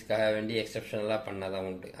என்ட்ரிஸ்க்காக வேண்டி எக்ஸப்ஷனலாக பண்ணாதான்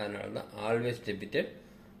உண்டு. அதனால தான் always debited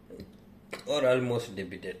are almost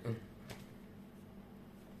debited.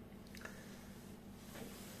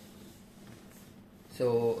 So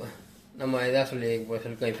நம்ம இதாக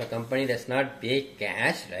சொல்லியிருக்கோம், if a company does not pay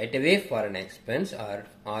cash right away for an expense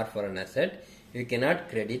or for an asset, you cannot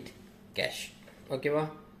credit cash. ஓகேவா?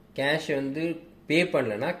 கேஷ் வந்து பே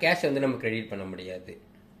பண்ணலன்னா கேஷ் வந்து நம்ம கிரெடிட் பண்ண முடியாது.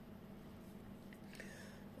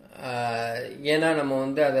 ஏன்னா நம்ம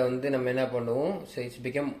வந்து அதை வந்து நம்ம என்ன பண்ணுவோம், ஸோ இட்ஸ்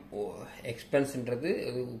பிகம் எக்ஸ்பென்ஸ்ன்றது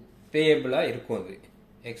பேயபிளாக இருக்கும், அது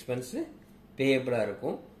எக்ஸ்பென்ஸு பேயபிளாக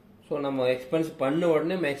இருக்கும். ஸோ நம்ம எக்ஸ்பென்ஸ் பண்ண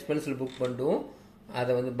உடனே நம்ம எக்ஸ்பென்ஸில் புக் பண்ணுவோம்,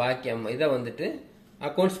 அதை வந்து பாக்கி இதை வந்துட்டு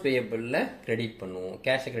அக்கௌண்ட்ஸ் பேயபிளில் கிரெடிட் பண்ணுவோம்,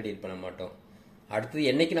 கேஷை கிரெடிட் பண்ண மாட்டோம். அடுத்தது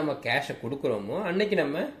என்னைக்கு நம்ம கேஷை கொடுக்குறோமோ அன்னைக்கு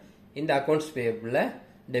நம்ம இந்த அக்கௌண்ட்ஸ் பேயபிளில்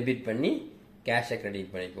டெபிட் பண்ணி கேஷை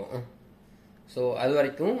கிரெடிட் பண்ணிக்குவோம். ஸோ அது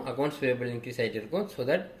வரைக்கும் அக்கௌண்ட்ஸ் பேயபிள் இன்க்ரீஸ் ஆகிட்டு இருக்கும். So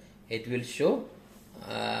that it will show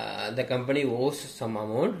the company hose some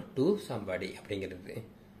amount to somebody அப்படிங்கிறது.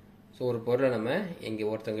 ஸோ ஒரு பொருளை நம்ம இங்கே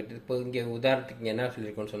ஒருத்தவங்கிட்ட, இப்போ இங்கே உதாரணத்துக்கு இங்கே என்ன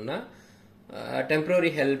சொல்லியிருக்கோன்னு சொன்னால்,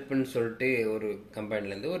 டெம்ப்ரவரி ஹெல்ப்னு சொல்லிட்டு ஒரு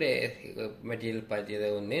கம்பெனிலேருந்து ஒரு மெட்டீரியல் பார்த்து ஏதோ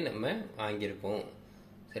ஒன்று நம்ம வாங்கியிருக்கோம்,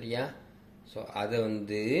 சரியா? ஸோ அதை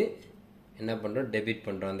வந்து என்ன பண்ணுறோம், டெபிட்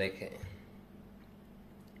பண்ணுறோம். அந்த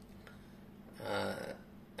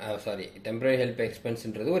சாரி, டெம்பரரி ஹெல்ப்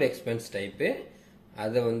எக்ஸ்பென்ஸ்ன்றது ஒரு எக்ஸ்பென்ஸ் டைப்பு.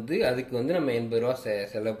 அதை வந்து அதுக்கு வந்து நம்ம $80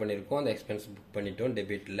 செலவு பண்ணியிருக்கோம், அந்த எக்ஸ்பென்ஸ் புக் பண்ணிட்டோம்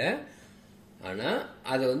டெபிட்டில். ஆனால்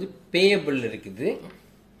அது வந்து பேயபிள் இருக்குது.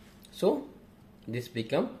 ஸோ திஸ்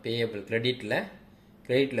பிகம் பேயபிள், கிரெடிட்டில்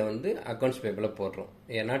கிரெடிட்டில் வந்து அக்கௌண்ட்ஸ் பேபிளில் போடுறோம்.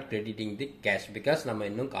 we are not crediting the cash because நம்ம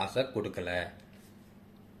இன்னும் காசை கொடுக்கல.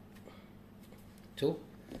 ஸோ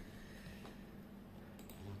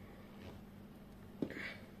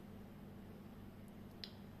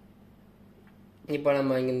இப்போ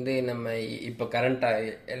நம்ம இங்கேருந்து நம்ம இப்போ கரண்ட்டாக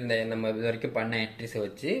இந்த நம்ம இது வரைக்கும் பண்ண என்ட்ரிஸை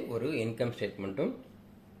வச்சு ஒரு இன்கம் ஸ்டேட்மெண்ட்டும்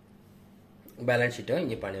பேலன்ஸ் ஷீட்டும்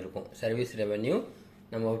இங்கே பண்ணியிருக்கோம். சர்வீஸ் ரெவென்யூ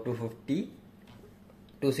நம்ம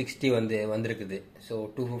 260 வந்திருக்குது. ஸோ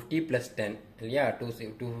 250 + 10 இல்லையா,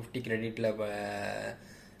 250 கிரெடிட்டில்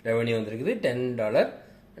ரெவென்யூ வந்திருக்குது. $10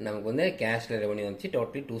 நமக்கு வந்து கேஷில் ரெவென்யூ வந்துச்சு.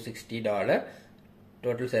 டோட்டலி $260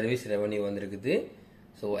 டோட்டல் சர்வீஸ் ரெவென்யூ வந்திருக்குது.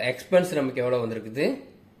 ஸோ எக்ஸ்பென்ஸ் நமக்கு எவ்வளோ வந்திருக்குது,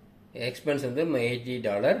 எக்ஸ்பென்ஸ் வந்து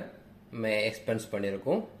 $80 நம்ம எக்ஸ்பென்ஸ்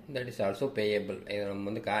பண்ணியிருக்கோம். That is also payable. இது நம்ம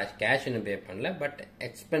வந்து கேஷ் இன்னும் பே பண்ணல, பட்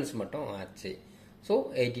எக்ஸ்பென்ஸ் மட்டும் ஆச்சு. ஸோ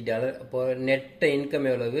 $80. இப்போ நெட் இன்கம்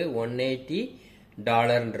எவ்வளவு,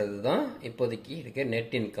 $180 தான் இப்போதைக்கு இருக்க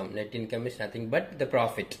net income. Net income is nothing but the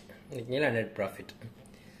profit. ஓகேங்களா, நெட் ப்ராஃபிட்.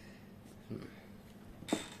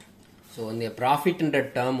 ஸோ இந்த ப்ராஃபிட்ன்ற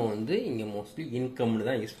டேர்ம் வந்து இங்கே மோஸ்ட்லி இன்கம்னு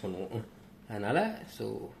தான் யூஸ் பண்ணுவோம். அதனால் ஸோ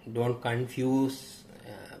டோன்ட் கன்ஃபியூஸ்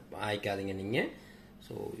ஆயிக்காதீங்க நீங்கள்.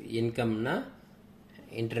 So இன்கம்னா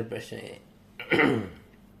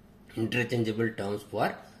interchangeable terms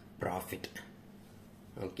for profit.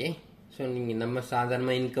 Okay, so நீங்கள் நம்ம சாதாரண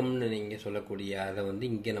இன்கம்னு நீங்கள் சொல்லக்கூடிய அதை வந்து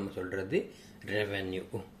இங்கே நம்ம சொல்கிறது ரெவென்யூ.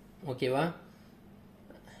 ஓகேவா.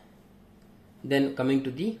 Then coming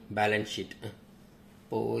to the balance sheet.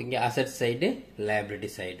 இப்போது இங்கே asset side, liability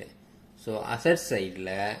side. So asset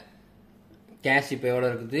சைடில் கேஷ் இப்போ எவ்வளோ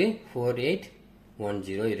இருக்குது,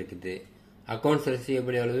 $4810 இருக்குது. அக்கௌண்ட்ஸ்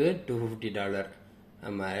ரெசிவபிள் எவ்வளவு, $250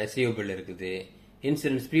 நம்ம ரெசிவபிள் இருக்குது.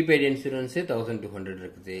 இன்சூரன்ஸ், ப்ரீபெய்டு இன்சூரன்ஸு 1200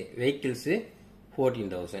 இருக்குது. வெஹிக்கிள்ஸு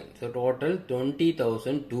 14,000. ஸோ டோட்டல்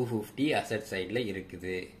 20,250 அசட் சைடில்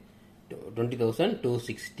இருக்குது.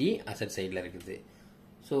 20,260 அசட் சைடில் இருக்குது.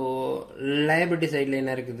 ஸோ லைபிலிட்டி சைடில்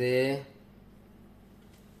என்ன இருக்குது,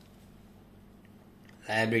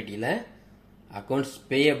 லைபிலிட்டியில் அக்கௌண்ட்ஸ்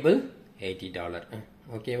பேயபிள் $80.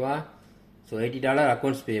 ஓகேவா. ஸோ $80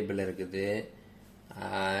 அக்கௌண்ட்ஸ் பேயபிள் இருக்குது.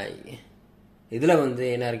 இதில் வந்து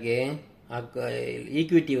என்ன இருக்குது,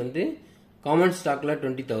 ஈக்விட்டி வந்து காமன் ஸ்டாக்கில்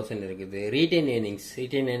 20,000 இருக்குது. ரீட்டைன்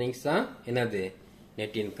ஏர்னிங்ஸ் தான் என்னது,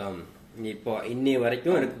 நெட் இன்கம். இப்போ இன்னி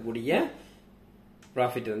வரைக்கும் இருக்கக்கூடிய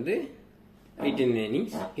ப்ராஃபிட் வந்து retain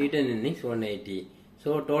earnings 180. So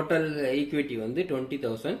total equity வந்து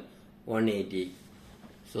 20,180.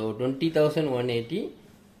 So 20,180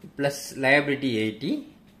 plus liability 80.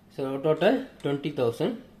 So total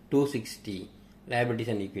 20,260 liabilities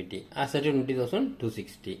and equity. Asset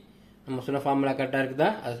 20,260. நம்ம சொன்ன ஃபார்முலா கரெக்டாக இருக்குதா,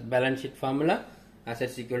 balance sheet formula.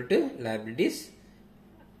 assets equal to liabilities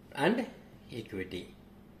and equity.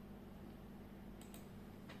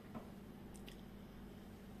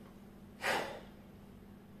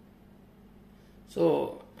 So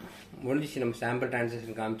முடிஞ்சிச்சு, நம்ம சாம்பிள்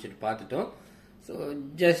டிரான்சாக்ஷன் காமிச்சிட்டு பார்த்துட்டோம். ஸோ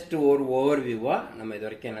ஜஸ்ட் ஒரு ஓவர்வியூவாக நம்ம இது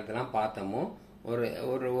வரைக்கும் என்னதெல்லாம் பார்த்தோமோ ஒரு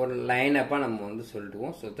ஒரு ஒரு லைனப்பாக நம்ம வந்து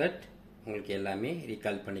சொல்லிடுவோம். ஸோ தட் உங்களுக்கு எல்லாமே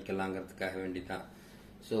ரீகால் பண்ணிக்கலாங்கிறதுக்காக வேண்டி தான்.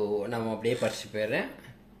 ஸோ நம்ம அப்படியே படிச்சு போயிடுறேன்.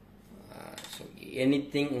 ஸோ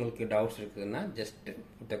எனிதிங் உங்களுக்கு டவுட்ஸ் இருக்குதுன்னா just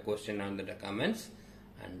put the question on the comments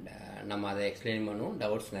and நம்ம அதை எக்ஸ்பிளைன் பண்ணுவோம்.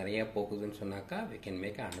 டவுட்ஸ் நிறைய போகுதுன்னு சொன்னாக்கா we can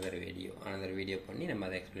make another video பண்ணி நம்ம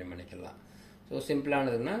அதை எக்ஸ்பிளைன் பண்ணிக்கலாம். So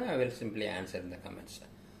சிம்பிளானதுன்னா I will simply answer in the comments.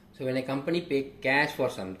 So when a company pay cash for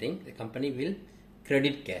something, the company will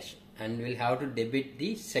credit cash and will have to debit the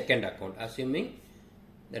second account, assuming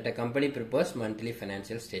that a company prepares monthly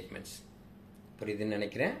financial statements. புரியுதுன்னு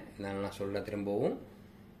நினைக்கிறேன். நான் சொல்ல திரும்பவும்,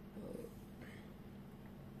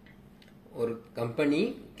 ஒரு company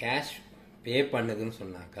cash pay பண்ணுதுன்னு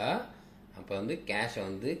சொன்னாக்கா அப்போ வந்து கேஷை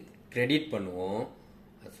வந்து கிரெடிட் பண்ணுவோம்.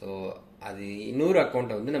 ஸோ அது இன்னொரு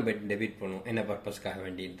அக்கௌண்ட்டை வந்து நம்ம டெபிட் பண்ணுவோம், என்ன பர்பஸ்க்காக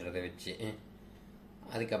வேண்டின்றதை வச்சு.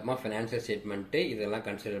 அதுக்கப்புறமா ஃபினான்ஷியல் ஸ்டேட்மெண்ட்டு இதெல்லாம்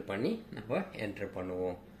கன்சிடர் பண்ணி நம்ம என்டர்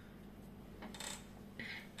பண்ணுவோம்.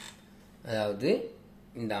 அதாவது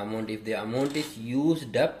இந்த amount, if the amount is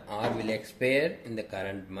used up or will expire in the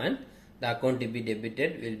current month, the account to be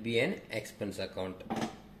debited will be an expense account.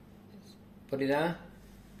 புரியுதா.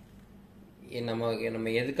 நம்ம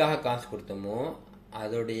எதுக்காக காசு கொடுத்தோமோ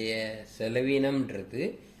அதோடைய செலவீனம்ன்றது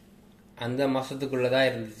அந்த மாதத்துக்குள்ளதான்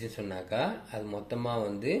இருந்துச்சுன்னு சொன்னாக்கா அது மொத்தமாக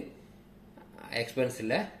வந்து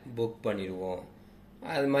எக்ஸ்பென்ஸில் புக் பண்ணிடுவோம்.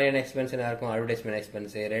 அது மாதிரியான எக்ஸ்பென்ஸ் என்ன இருக்கும், advertisement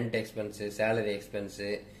expense, rent expense, salary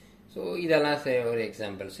expense. So இதெல்லாம் ஒரு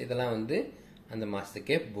எக்ஸாம்பிள்ஸ். இதெல்லாம் வந்து அந்த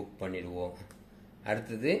மாதத்துக்கே புக் பண்ணிடுவோம்.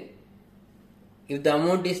 அடுத்தது, if the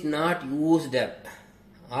amount is not used up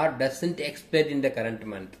or doesn't expire in the current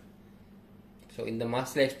month. So இந்த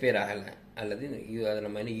மாதத்தில் எக்ஸ்பயர் ஆகலை அல்லது அதை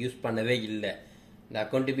நம்ம இன்னும் யூஸ் பண்ணவே இல்லை, the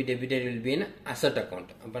account to be debited will be in asset account.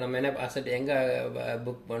 அப்போ நம்ம என்ன asset எங்கே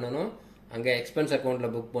புக் பண்ணணும், அங்கே எக்ஸ்பென்ஸ்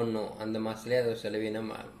அக்கௌண்ட்டில் புக் பண்ணணும். அந்த மாதத்துலேயே அது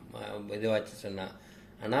செலவினம் இதுவாச்சு சொன்னால்,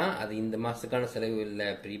 ஆனால் அது இந்த மாதத்துக்கான செலவு இல்லை,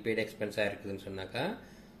 ப்ரீபெய்டு எக்ஸ்பென்ஸாக இருக்குதுன்னு சொன்னாக்கா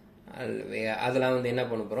அதெல்லாம் வந்து என்ன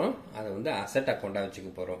பண்ண போகிறோம், அதை வந்து அசட் அக்கௌண்ட்டாக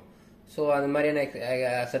வச்சுக்க போகிறோம். ஸோ அது மாதிரியான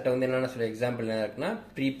அசட்டை வந்து என்னென்ன சொல்ல எக்ஸாம்பிள் என்ன இருக்குன்னா,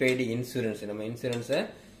 ப்ரீபெய்டு இன்சூரன்ஸ், நம்ம இன்சூரன்ஸை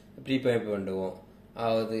ப்ரீபெய்ட் பண்ணுவோம்.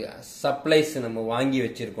 அதாவது சப்ளைஸ் நம்ம வாங்கி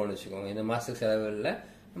வச்சுருக்கோம்னு வச்சுக்கோங்க, இந்த மாதத்துக்கு செலவு இல்லை,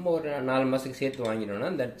 நம்ம ஒரு 4 மாதத்துக்கு சேர்த்து வாங்கிட்டோம்னா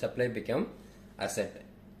that supply become asset.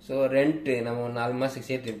 So rent நம்ம 4 மாதத்துக்கு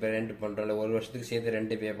சேர்த்து இப்போ ரெண்ட் பண்ணுறோம்ல, ஒரு வருஷத்துக்கு சேர்த்து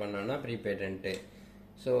ரெண்ட்டு பே பண்ணோம்னா ப்ரீபெய்ட் ரெண்ட்டு.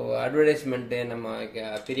 ஸோ அட்வர்டைஸ்மெண்ட்டு நம்ம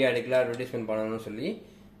பீரியாடிக்கலாக அட்வர்டைஸ்மெண்ட் பண்ணணும்னு சொல்லி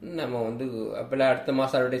நம்ம வந்து அப்போல்லாம் அடுத்த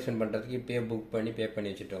மாதம் அட்வர்டைஸ்மெண்ட் பண்ணுறதுக்கு இப்போயே புக் பண்ணி பே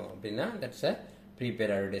பண்ணி வச்சுட்டோம் அப்படின்னா that's a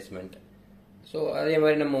prepaid advertisement. So அதே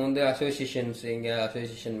மாதிரி நம்ம வந்து அசோசியேஷன்ஸ், இங்கே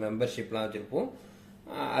அசோசியேஷன் மெம்பர்ஷிப்லாம் வச்சுருப்போம்,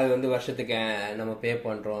 அது வந்து வருஷத்துக்கு நம்ம பே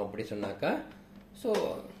பண்ணுறோம் அப்படி சொன்னாக்கா ஸோ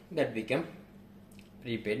தட் பிகம்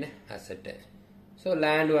ப்ரீபெய்டு அசட்டு. ஸோ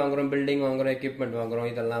லேண்ட் வாங்குகிறோம், பில்டிங் வாங்குகிறோம், எக்யூப்மெண்ட் வாங்குகிறோம்,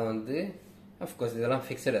 இதெல்லாம் வந்து அஃப்கோர்ஸ் இதெல்லாம்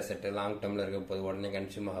ஃபிக்ஸட் அசட்டு, லாங் டேர்மில் இருக்க போது உடனே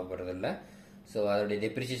கன்சியூம் ஆக போகிறதில்ல. ஸோ அதோடைய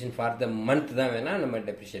டெப்ரிசியேஷன் ஃபார் த மந்த் தான் வேணால் நம்ம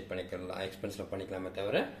டெப்ரிஷியேட் பண்ணிக்கலாம், எக்ஸ்பென்ஸில் பண்ணிக்கலாமே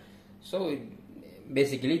தவிர. So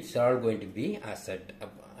basically it's all going to be asset.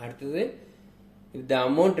 அடுத்தது, if the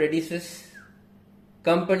amount reduces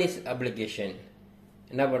company's obligation,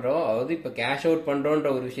 என்ன பண்ணுறோம், அதாவது இப்போ கேஷ் அவுட் பண்ணுறோன்ற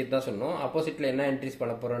ஒரு விஷயத்த தான் சொன்னோம், ஆப்போசிட்டில் என்ன என்ட்ரிஸ்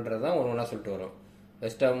பண்ண போகிறோன்றது தான் ஒன்று ஒன்றா சொல்லிட்டு வரும்.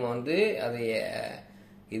 ஃபர்ஸ்ட் டைம் வந்து அது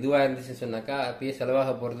இதுவாக இருந்துச்சுன்னு சொன்னாக்கா, அப்பயே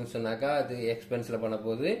செலவாக போகிறதுன்னு சொன்னாக்கா அது எக்ஸ்பென்ஸில் பண்ண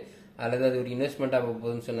போகுது, அல்லது அது ஒரு இன்வெஸ்ட்மெண்ட்டாக போக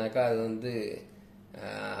போகுதுன்னு சொன்னாக்கா அது வந்து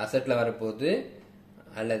அசட்டில் வரப்போகுது,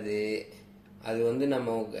 அல்லது அது வந்து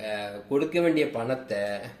நம்ம கொடுக்க வேண்டிய பணத்தை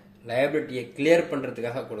லயபிலிட்டியை கிளியர்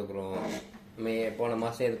பண்ணுறதுக்காக கொடுக்குறோம். நம்ம போன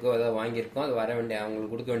மாதம் எதுக்கோ ஏதோ வாங்கியிருக்கோம், அது வர வேண்டிய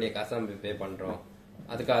அவங்களுக்கு கொடுக்க வேண்டிய காசை நம்ம பே பண்ணுறோம்,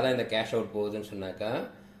 அதுக்காக தான் இந்த கேஷ் அவுட் போகுதுன்னு சொன்னாக்கா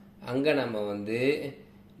அங்கே நம்ம வந்து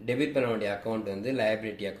டெபிட் பண்ண வேண்டிய அக்கௌண்ட் வந்து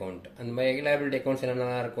லயபிலிட்டி அக்கௌண்ட். அந்த மாதிரி லயபிலிட்டி அக்கௌண்ட்ஸ்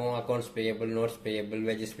என்னென்னலாம் இருக்கும், accounts payable, notes payable,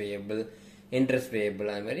 wages payable, interest payable,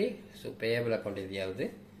 அது மாதிரி. ஸோ பேயபிள் அக்கௌண்ட் எதையாவது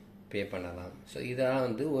பே பண்ணலாம். ஸோ இதெல்லாம்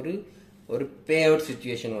வந்து ஒரு பே அவுட்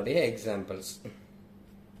சுச்சுவேஷனுடைய எக்ஸாம்பிள்ஸ்.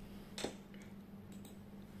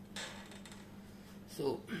 ஸோ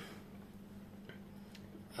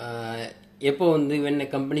எப்போ வந்து when a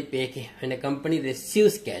company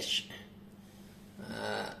receives cash,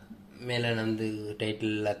 மேலே வந்து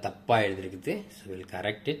டைட்டிலில் தப்பாக எழுதிருக்குது, so will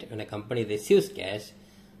correct it. when a company receives cash,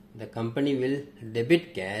 the company will debit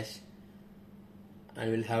cash and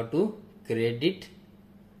will have to credit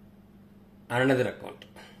another account.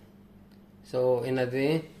 So என்னது,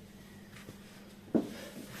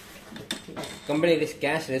 company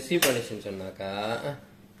cash receive பண்ணிச்சுன்னு சொன்னாக்கா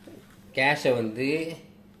கேஷை வந்து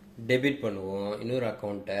debit பண்ணுவோம், இன்னொரு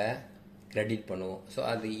அக்கௌண்ட்டை credit பண்ணுவோம். ஸோ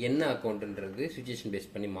அது என்ன அக்கௌண்ட்டுன்றது சுச்சுவேஷன்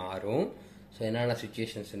பேஸ் பண்ணி மாறும். ஸோ என்னென்ன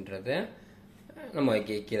சுச்சுவேஷன்ஸ்ன்றதை நம்ம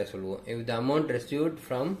கீழே சொல்லுவோம். If the amount received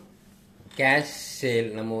from cash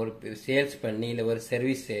sale, நம்ம ஒரு சேல்ஸ் பண்ணி இல்லை ஒரு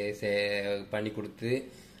சர்வீஸ் பண்ணி கொடுத்து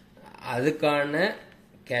அதுக்கான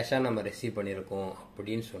கேஷாக நம்ம ரிசீவ் பண்ணியிருக்கோம்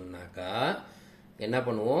அப்படின்னு சொன்னாக்கா என்ன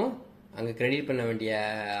பண்ணுவோம், அங்கே கிரெடிட் பண்ண வேண்டிய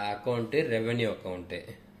அக்கௌண்ட்டு ரெவென்யூ அக்கௌண்ட்டு.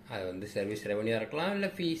 அது வந்து சர்வீஸ் ரெவென்யூ இருக்கலாம், இல்லை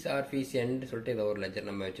ஃபீஸ் ஆர் ஃபீஸ் எண்டு சொல்லிட்டு ஏதோ ஒரு லெஜர்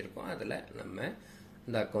நம்ம வச்சுருக்கோம், அதில் நம்ம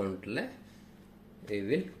இந்த அக்கௌண்ட்டில் we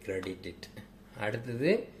will credit it.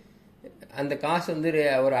 அடுத்தது, அந்த காசு வந்து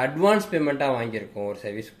ஒரு அட்வான்ஸ் பேமெண்ட்டாக வாங்கியிருக்கோம் ஒரு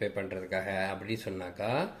சர்வீஸ் பே பண்ணுறதுக்காக அப்படின்னு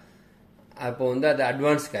சொன்னாக்கா அப்போ வந்து அது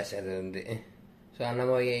அட்வான்ஸ் கேஷ். அது வந்து ஸோ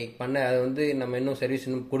நம்ம அது வந்து நம்ம இன்னும் சர்வீஸ்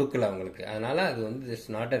இன்னும் கொடுக்கல அவங்களுக்கு, அதனால் அது வந்து this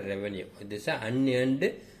not a revenue, this a அன்எர்ன்டு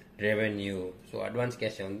revenue. So advance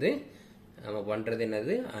கேஷை வந்து நம்ம பண்ணுறது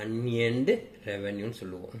என்னது, அன்எர்ன்டு ரெவென்யூன்னு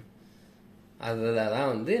சொல்லுவோம். அதில்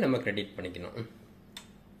தான் வந்து நம்ம கிரெடிட் பண்ணிக்கணும்.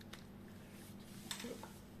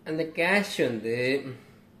 அந்த கேஷ் வந்து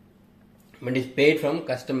when it is paid from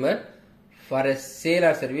customer for a sale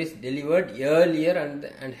or service delivered earlier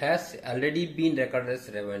and has already been recorded as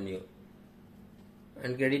revenue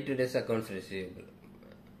and credited as accounts receivable.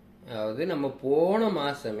 அதாவது நம்ம போன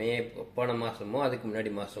மாதமோ அதுக்கு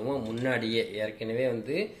முன்னாடியே ஏற்கனவே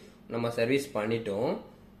வந்து நம்ம சர்வீஸ் பண்ணிட்டோம்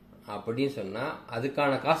அப்படின்னு சொன்னால்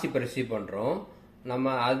அதுக்கான காசு இப்போ ரிசீவ் பண்ணுறோம்.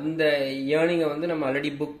 நம்ம அந்த ஏர்னிங்கை வந்து நம்ம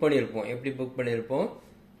ஆல்ரெடி புக் பண்ணியிருப்போம். எப்படி புக் பண்ணியிருப்போம்,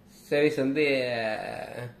 சர்வீஸ் வந்து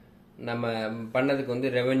நம்ம பண்ணதுக்கு வந்து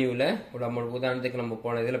ரெவென்யூவில் ஒரு அமௌண்ட், உதாரணத்துக்கு நம்ம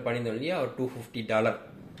போன இதில் பண்ணியிருந்தோம் இல்லையா, ஒரு $250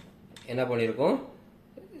 என்ன பண்ணியிருக்கோம்,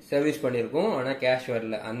 சர்வீஸ் பண்ணியிருக்கோம், ஆனால் கேஷ்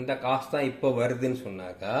வரல. அந்த காசு தான் இப்போ வருதுன்னு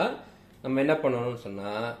சொன்னாக்கா நம்ம என்ன பண்ணணும்னு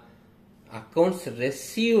சொன்னால் அக்கௌண்ட்ஸ்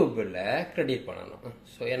ரெசீவபிளை கிரெடிட் பண்ணணும்.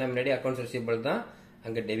 ஸோ ஏன்னா முன்னாடி அக்கௌண்ட்ஸ் ரெசீவபிள் தான்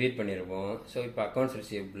அங்கே டெபிட் பண்ணியிருப்போம். ஸோ இப்போ அக்கௌண்ட்ஸ்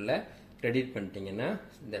ரெசீவபிளில் கிரெடிட் பண்ணிட்டீங்கன்னா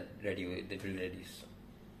தட் வில் ரெடியூஸ்.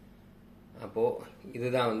 அப்போது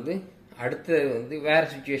இதுதான் வந்து அடுத்தது வந்து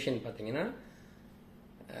வேறு சுச்சுவேஷன் பார்த்தீங்கன்னா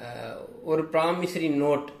ஒரு ப்ராமிசரி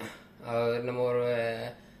நோட் நம்ம ஒரு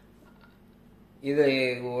இது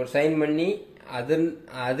ஒரு சைன் பண்ணி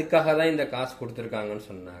அதுக்காக தான் இந்த காசு கொடுத்துருக்காங்கன்னு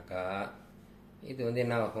சொன்னாக்கா இது வந்து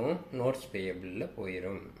என்ன ஆகும் நோட்ஸ் பேயபிளில்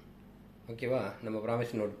போயிடும். ஓகேவா, நம்ம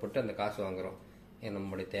ப்ராமிசரி நோட் போட்டு அந்த காசு வாங்குகிறோம்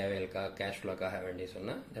நம்மளுடைய தேவைகளுக்காக கேஷ் ஃப்ளோக்காக வேண்டிய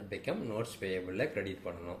சொன்னால் தட் பிகம் நோட்ஸ் பேயபிளில் கிரெடிட்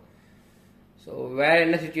பண்ணணும். ஸோ வேறு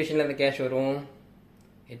என்ன சுச்சுவேஷனில் அந்த கேஷ் வரும்?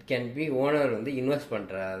 இட் கேன் பி ஓனர் வந்து இன்வெஸ்ட்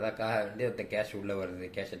பண்ணுறதுக்காக வேண்டி ஒருத்த கேஷ் உள்ளே வருது,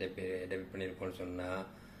 கேஷை டெபிட் பண்ணியிருக்கோன்னு சொன்னால்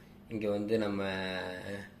இங்கே வந்து நம்ம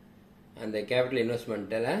அந்த கேபிட்டல்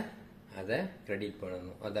இன்வெஸ்ட்மெண்ட்டில் அதை கிரெடிட்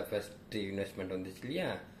பண்ணணும். அதான் ஃபஸ்ட்டு இன்வெஸ்ட்மெண்ட் வந்துச்சு இல்லையா,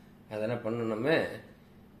 அதை என்ன பண்ணணும், நம்ம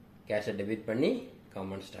கேஷை டெபிட் பண்ணி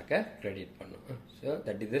காமன் ஸ்டாக்கை கிரெடிட் பண்ணணும். So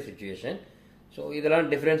that is the situation. So இதெல்லாம்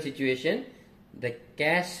different situation. The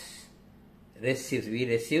cash receives, we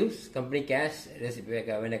receives company cash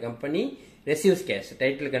when a company receives cash.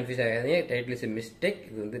 Title confuse ஆகாதீங்க, title is a mistake.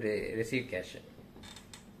 இது வந்து receive cash.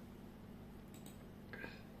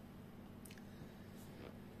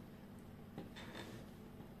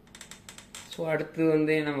 ஸோ அடுத்து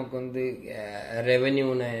வந்து நமக்கு வந்து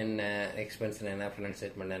ரெவென்யூனா என்ன, எக்ஸ்பென்ஸ்னா என்ன, ஃபினான்ஸ்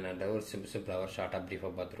ஸ்டேட்மெண்ட் என்ன, ஒரு சிம்பிளாக ஒரு ஷார்ட்டாக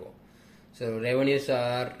ப்ரீஃபாக பார்த்துருவோம். So revenues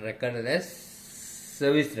R recorded as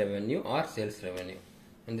service revenue or sales revenue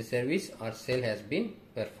when the service or sale has been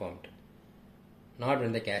performed, not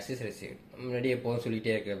when the cash is received. முன்னாடி எப்போதும்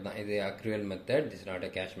சொல்லிகிட்டே இருக்கிறது தான், இது accrual method, this not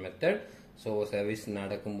a cash method. So service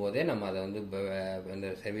நடக்கும்போதே நம்ம அதை வந்து அந்த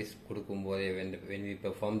service கொடுக்கும்போதே when we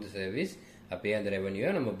perform the service அப்பயே அந்த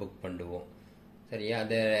ரெவென்யூவை நம்ம புக் பண்ணுவோம். சரியா,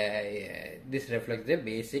 அது this reflects the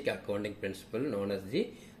basic accounting principle known as the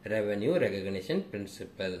revenue recognition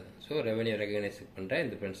principle. So revenue recognise பண்ணுற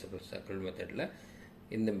இந்த பிரின்சிபல்ஸ் அக்ரூவல் மெத்தடில்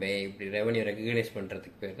இந்த இப்படி ரெவன்யூ ரெகக்னைஸ்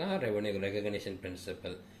பண்ணுறதுக்கு பேர் தான் ரெவன்யூ ரெகக்னிஷன்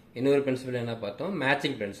பிரின்சிபல். இன்னொரு பிரின்சிபல் என்ன பார்த்தோம்,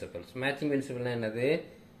 மேட்சிங் பிரின்சிபல்ஸ். மேட்சிங் பிரின்சிபல்னா என்னது,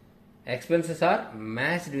 expenses R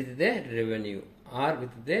matched with the revenue R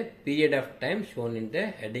with the period of time shown in the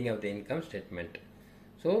heading of the income statement.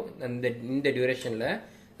 So இந்த டியூரேஷனில்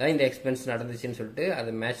தான் இந்த எக்ஸ்பென்ஸ் நடந்துச்சுன்னு சொல்லிட்டு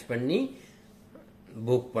அதை மேட்ச் பண்ணி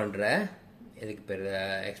புக் பண்ணுற இதுக்கு பேர்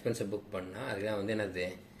எக்ஸ்பென்ஸை புக் பண்ணால் அதுதான் வந்து என்னது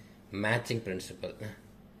matching principal.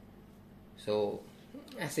 So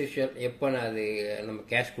as usual எப்போ அது நம்ம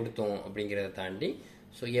கேஷ் கொடுத்தோம் அப்படிங்கிறத தாண்டி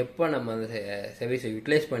ஸோ எப்போ நம்ம அந்த சர்வீஸை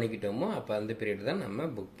யூட்டிலைஸ் பண்ணிக்கிட்டோமோ அப்போ அந்த பீரியட் தான் நம்ம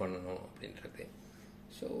புக் பண்ணணும் அப்படின்றது.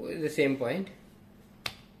 ஸோ இது சேம் பாயிண்ட்.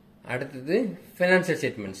 அடுத்தது ஃபினான்ஷியல்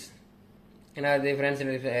ஸ்டேட்மெண்ட்ஸ். ஏன்னா அது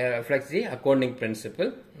ஃபினான்ஷியல் ரிஃப்ளெக்ட்ஸ் தி accounting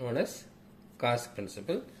principal known as cost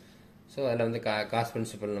principal. So அதில் வந்து காஸ்ட்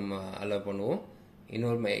பிரின்சிபல் நம்ம அலோவ் பண்ணுவோம்.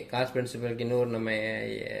 இன்னொரு காஸ்ட் பிரின்சிபலுக்கு இன்னொரு நம்ம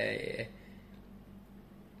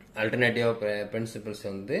அல்டர்னேட்டிவ் பிரின்சிபல்ஸ்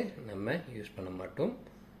வந்து நம்ம யூஸ் பண்ண மாட்டோம்.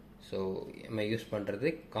 ஸோ நம்ம யூஸ் பண்ணுறது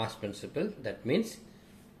cost principal. That means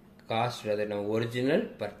cost நம்ம ஒரிஜினல்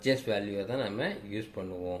பர்ச்சேஸ் வேல்யூவை தான் நம்ம யூஸ்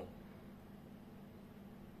பண்ணுவோம்.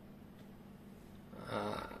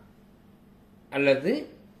 அல்லது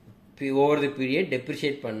ஓவர் தி பீரியட்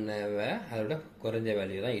டெப்ரிஷியேட் பண்ணவ அதோட குறைஞ்ச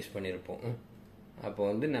வேல்யூ தான் யூஸ் பண்ணியிருப்போம். அப்போ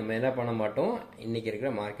வந்து நம்ம என்ன பண்ண மாட்டோம், இன்றைக்கி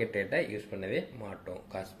இருக்கிற மார்க்கெட் ரேட்டை யூஸ் பண்ணவே மாட்டோம்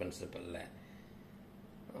காஸ்ட் பிரின்சிபலில்.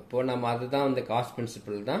 அப்போது நம்ம அதுதான் வந்து காஸ்ட்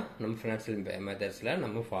பிரின்சிபல் தான் நம்ம ஃபினான்ஷியல் மெத்தட்ஸில்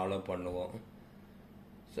நம்ம ஃபாலோ பண்ணுவோம்.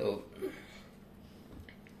 ஸோ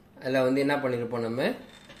அதில் வந்து என்ன பண்ணியிருப்போம், நம்ம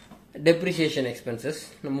டெப்ரிசியேஷன் எக்ஸ்பென்சஸ்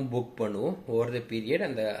நம்ம புக் பண்ணுவோம் ஓவர் த பீரியட்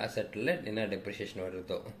அந்த அசட்டில் என்ன டெப்ரிசியேஷன்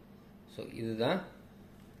வருதோ. ஸோ இதுதான்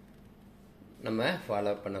நம்ம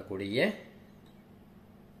ஃபாலோ பண்ணக்கூடிய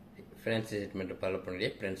ஃபினான்ஷியல் ஸ்டேட்மெண்ட் ஃபாலோ பண்ணக்கூடிய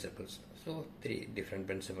பிரின்சிபல்ஸ். ஸோ 3 டிஃப்ரெண்ட்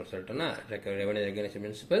பிரின்சிபல் சொல்லிட்டோம்னா revenue recognition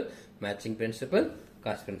principal, matching principal,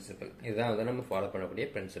 cost principal. இதுதான் வந்து நம்ம ஃபாலோ பண்ணக்கூடிய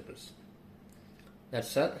பிரின்சிபல்ஸ்.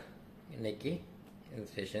 That's all. இன்னைக்கு இந்த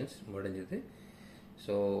செஷன்ஸ் முடிஞ்சுது.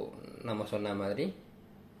 ஸோ நம்ம சொன்ன மாதிரி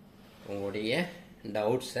உங்களுடைய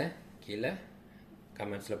டவுட்ஸை கீழே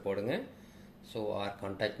கமெண்ட்ஸில் போடுங்க. So are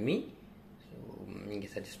contact me. So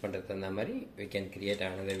நீங்கள் சஜஸ்ட் பண்ணுறது தகுந்த மாதிரி we can create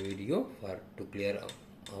another video for to clear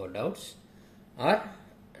our doubts. R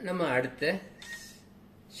நம்ம அடுத்த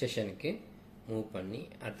செஷனுக்கு மூவ் பண்ணி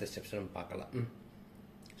அடுத்த ஸ்டெப்ஸ் நம்ம பார்க்கலாம்.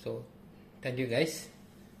 So thank you guys.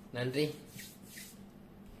 நன்றி.